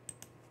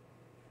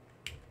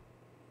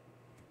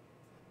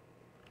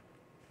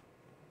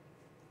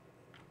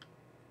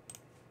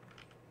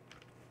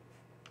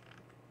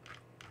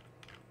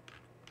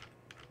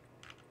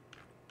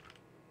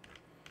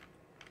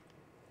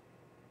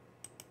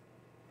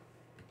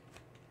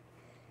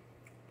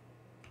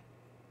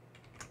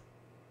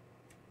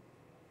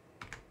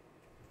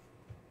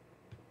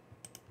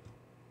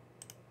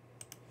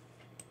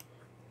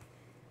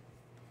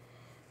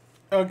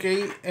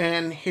 Okay,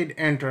 and hit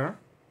enter.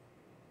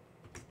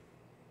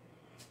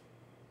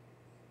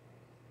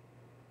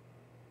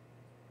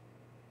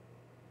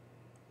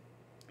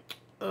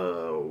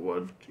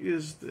 What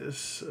is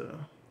this?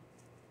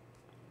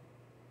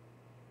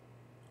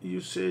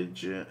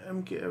 Usage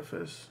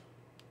MKFS.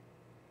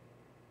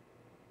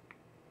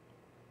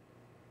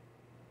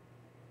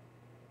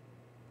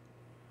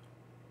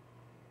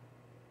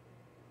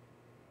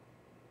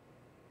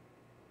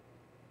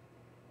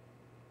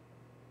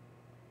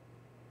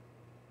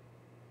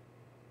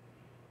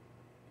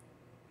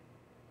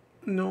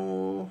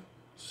 No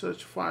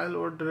such file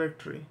or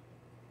directory.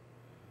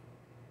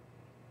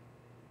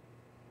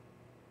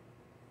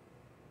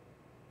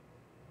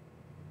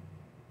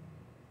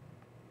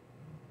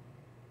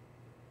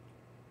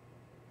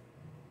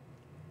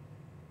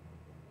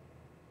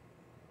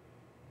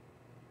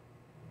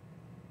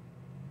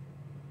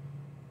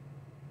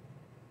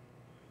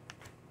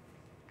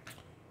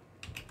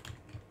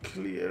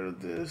 Clear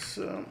this.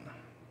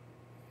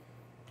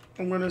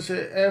 I'm going to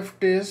say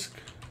fdisk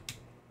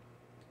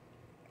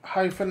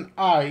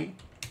 -I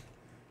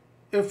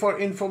if for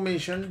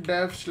information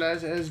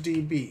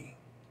dev/sdb.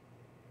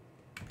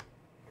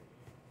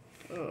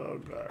 Oh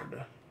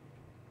god.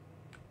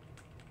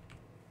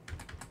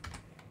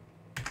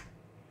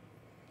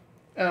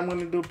 And I'm going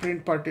to do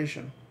print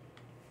partition.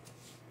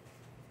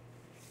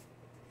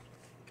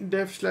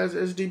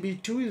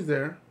 Dev/sdb2 is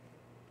there.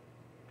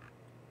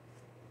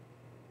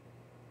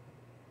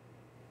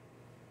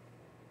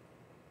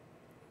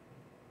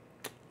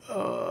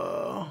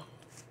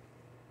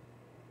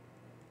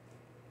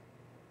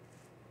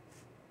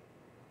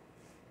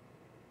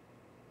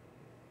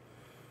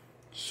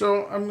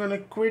 So I'm going to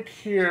quit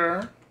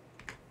here.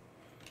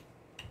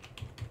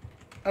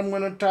 I'm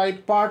going to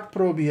type part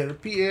probe here,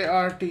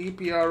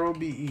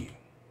 PARTPROBE.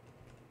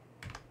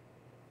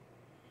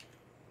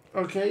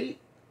 Okay,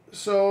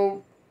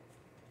 so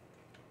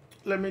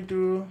let me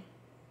do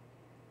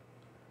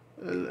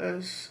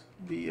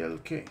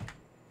LSBLK.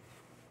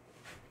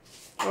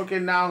 Okay,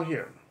 now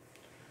here.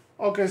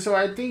 Okay, so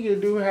I think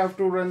you do have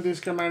to run this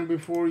command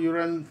before you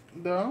run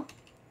the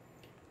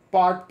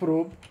part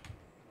probe.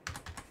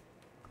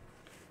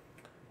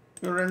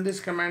 You run this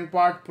command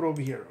part probe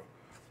here.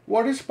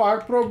 What is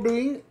part probe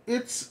doing?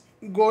 It's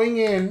going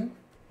in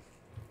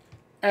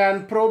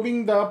and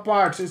probing the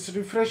parts. It's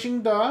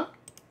refreshing the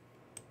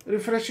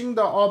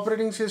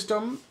operating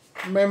system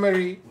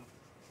memory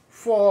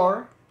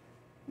for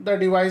the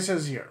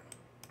devices here.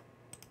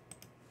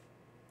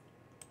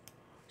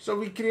 So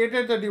we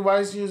created the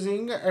device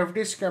using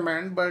fdisk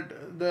command,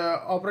 but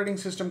the operating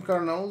system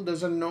kernel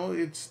doesn't know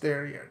it's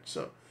there yet.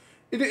 So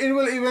it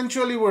will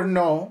eventually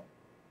know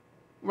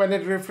when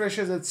it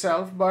refreshes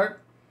itself, but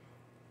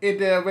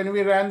when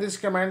we ran this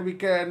command, we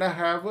can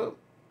have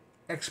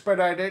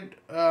expedited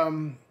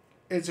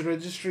its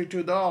registry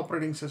to the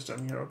operating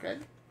system here. Okay,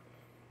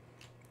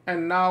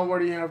 and now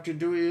what you have to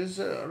do is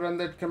run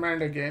that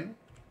command again.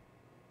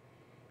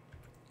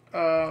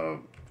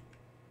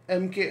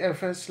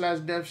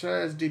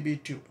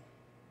 MKFS/dev/sdb2.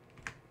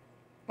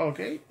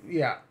 Okay,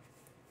 yeah,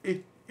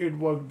 it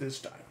worked this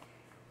time.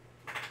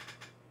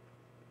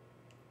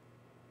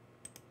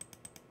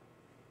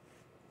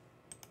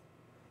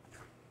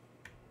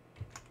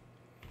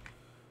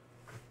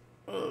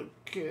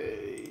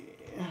 Okay,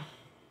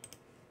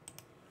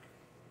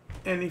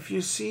 and if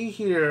you see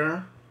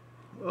here,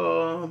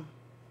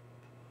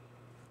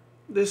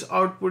 this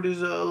output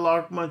is a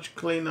lot much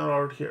cleaner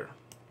out here.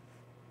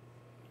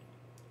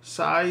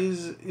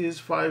 Size is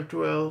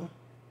 512,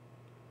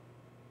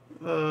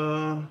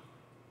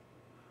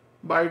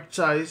 byte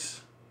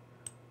size.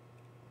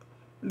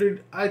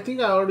 I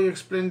think I already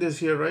explained this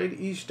here, right?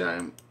 Each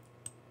time,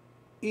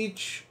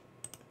 each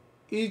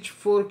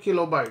 4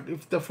 kilobyte.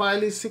 If the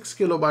file is 6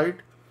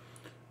 kilobyte,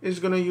 it's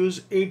gonna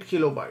use 8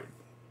 kilobyte.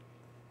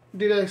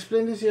 Did I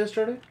explain this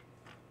yesterday?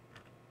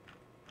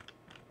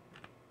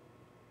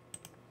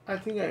 I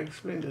think I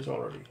explained this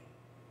already.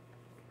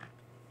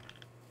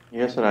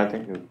 Yes, sir, I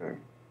think you did.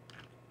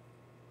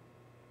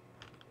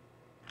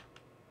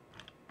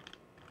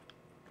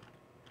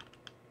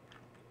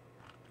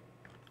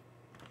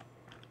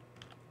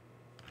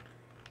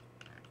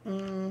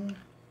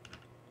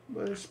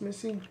 But it's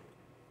missing.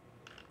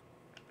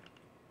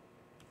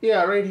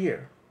 Yeah, right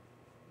here.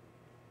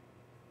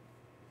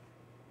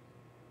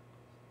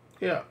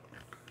 Yeah.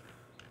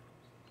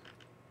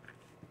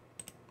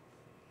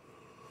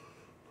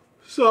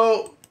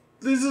 So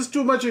this is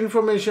too much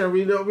information.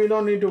 We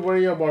don't need to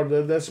worry about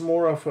that. That's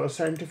more of a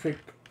scientific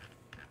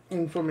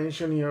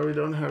information here. We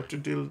don't have to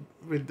deal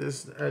with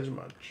this as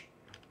much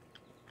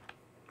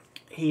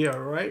here,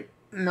 right?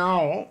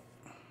 Now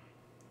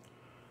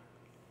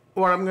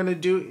what I'm gonna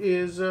do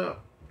is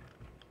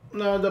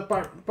now the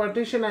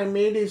partition I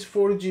made is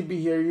 4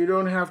 GB here. You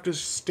don't have to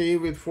stay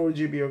with 4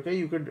 GB. Okay,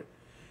 you could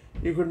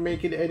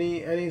make it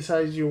any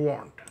size you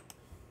want.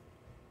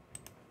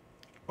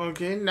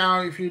 Okay,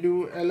 now if you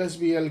do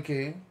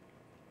LSBLK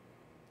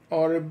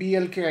or a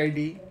BLK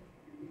ID.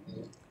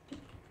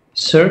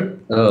 Sir,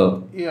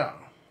 Yeah.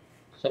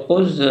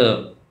 suppose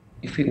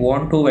if we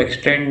want to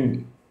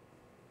extend,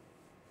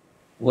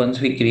 once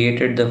we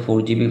created the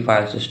 4 GB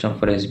file system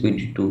for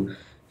SBD2,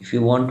 if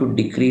you want to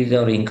decrease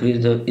or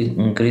increase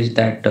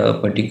that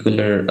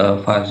particular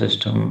file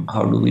system,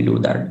 how do we do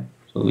that?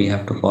 So we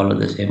have to follow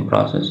the same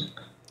process.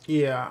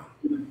 Yeah,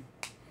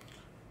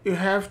 you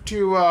have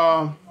to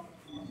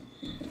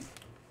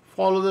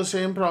follow the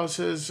same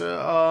process.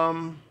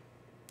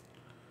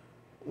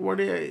 What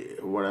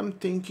I'm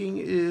thinking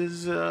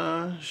is,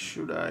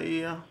 should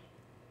I?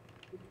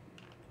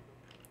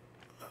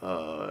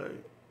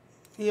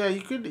 Yeah,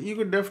 you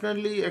could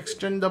definitely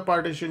extend the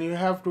partition. You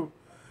have to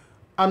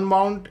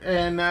unmount,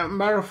 and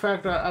matter of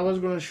fact, I was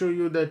going to show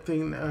you that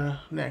thing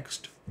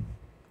next.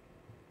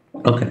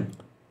 Okay.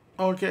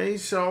 Okay,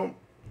 so,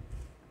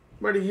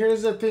 but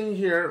here's the thing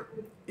here.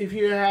 If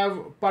you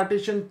have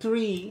partition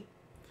 3,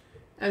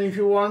 and if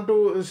you want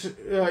to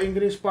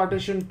increase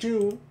partition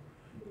 2,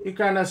 you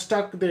kind of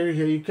stuck there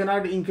here. You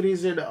cannot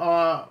increase it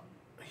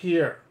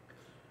here.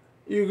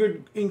 You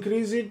could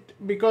increase it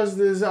because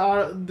these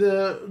are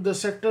the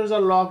sectors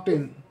are locked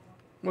in.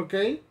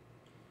 Okay.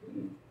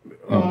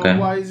 Okay.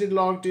 Why is it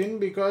locked in?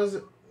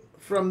 Because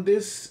from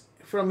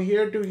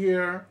here to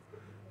here,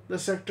 the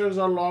sectors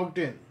are locked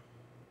in.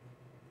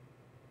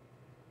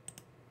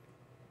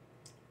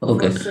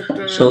 Okay. First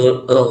sector.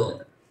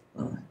 So,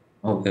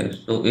 okay.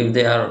 So if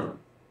there are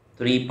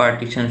 3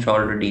 partitions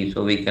already,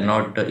 so we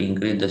cannot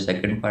increase the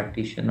second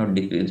partition or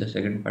decrease the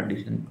second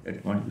partition.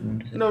 That's what you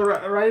meant to say? No,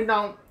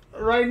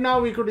 right now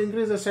we could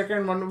increase the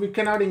second one. We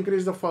cannot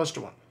increase the first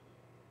one.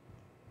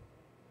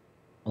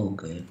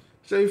 Okay.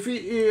 So if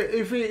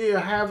we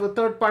have a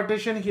third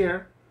partition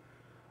here,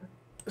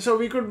 so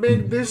we could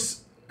make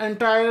this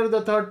entire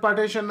the third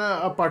partition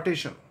a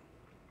partition,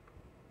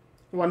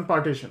 one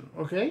partition.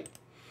 Okay.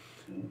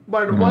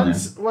 But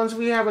once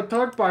we have a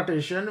third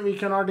partition, we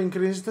cannot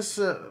increase this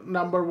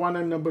number 1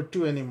 and number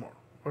 2 anymore.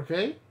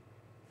 Okay.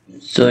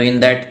 So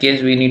in that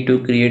case, we need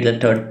to create the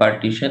third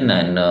partition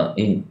and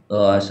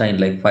assign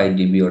like 5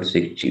 GB or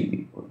 6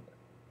 GB.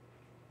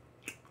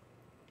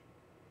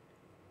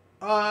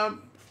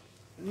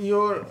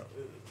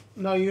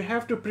 Now you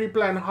have to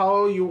pre-plan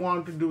how you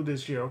want to do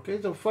this here.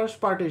 Okay. So first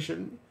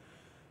partition,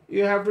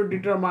 you have to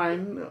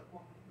determine.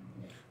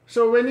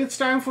 So when it's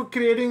time for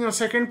creating a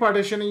second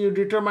partition, you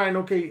determine,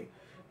 okay,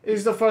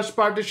 is the first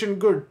partition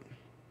good?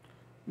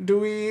 Do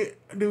we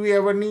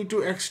ever need to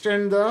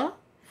extend the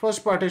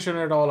first partition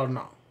at all or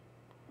not?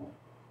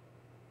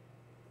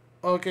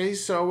 Okay,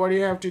 so what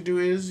you have to do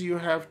is you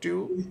have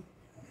to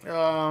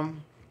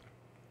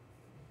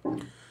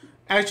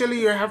actually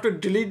you have to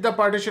delete the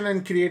partition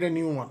and create a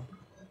new one.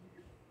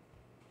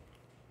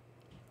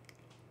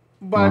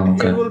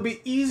 But it will be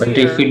easier. But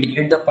if we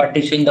delete the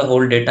partition, the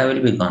whole data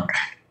will be gone.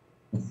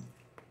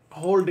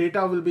 Whole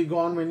data will be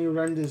gone when you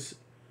run this.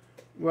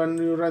 When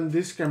you run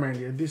this command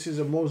here. This is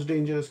the most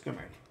dangerous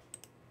command.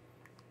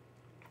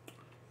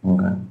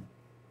 Okay.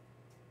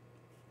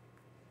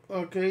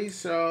 Okay,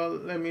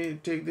 so let me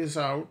take this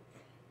out.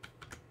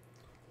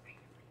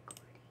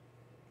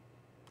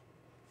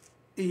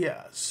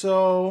 Yeah,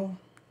 so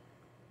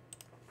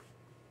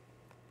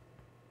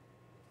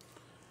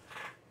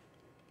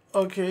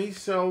okay,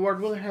 so what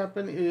will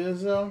happen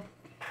is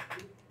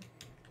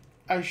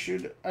I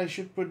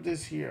should put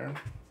this here.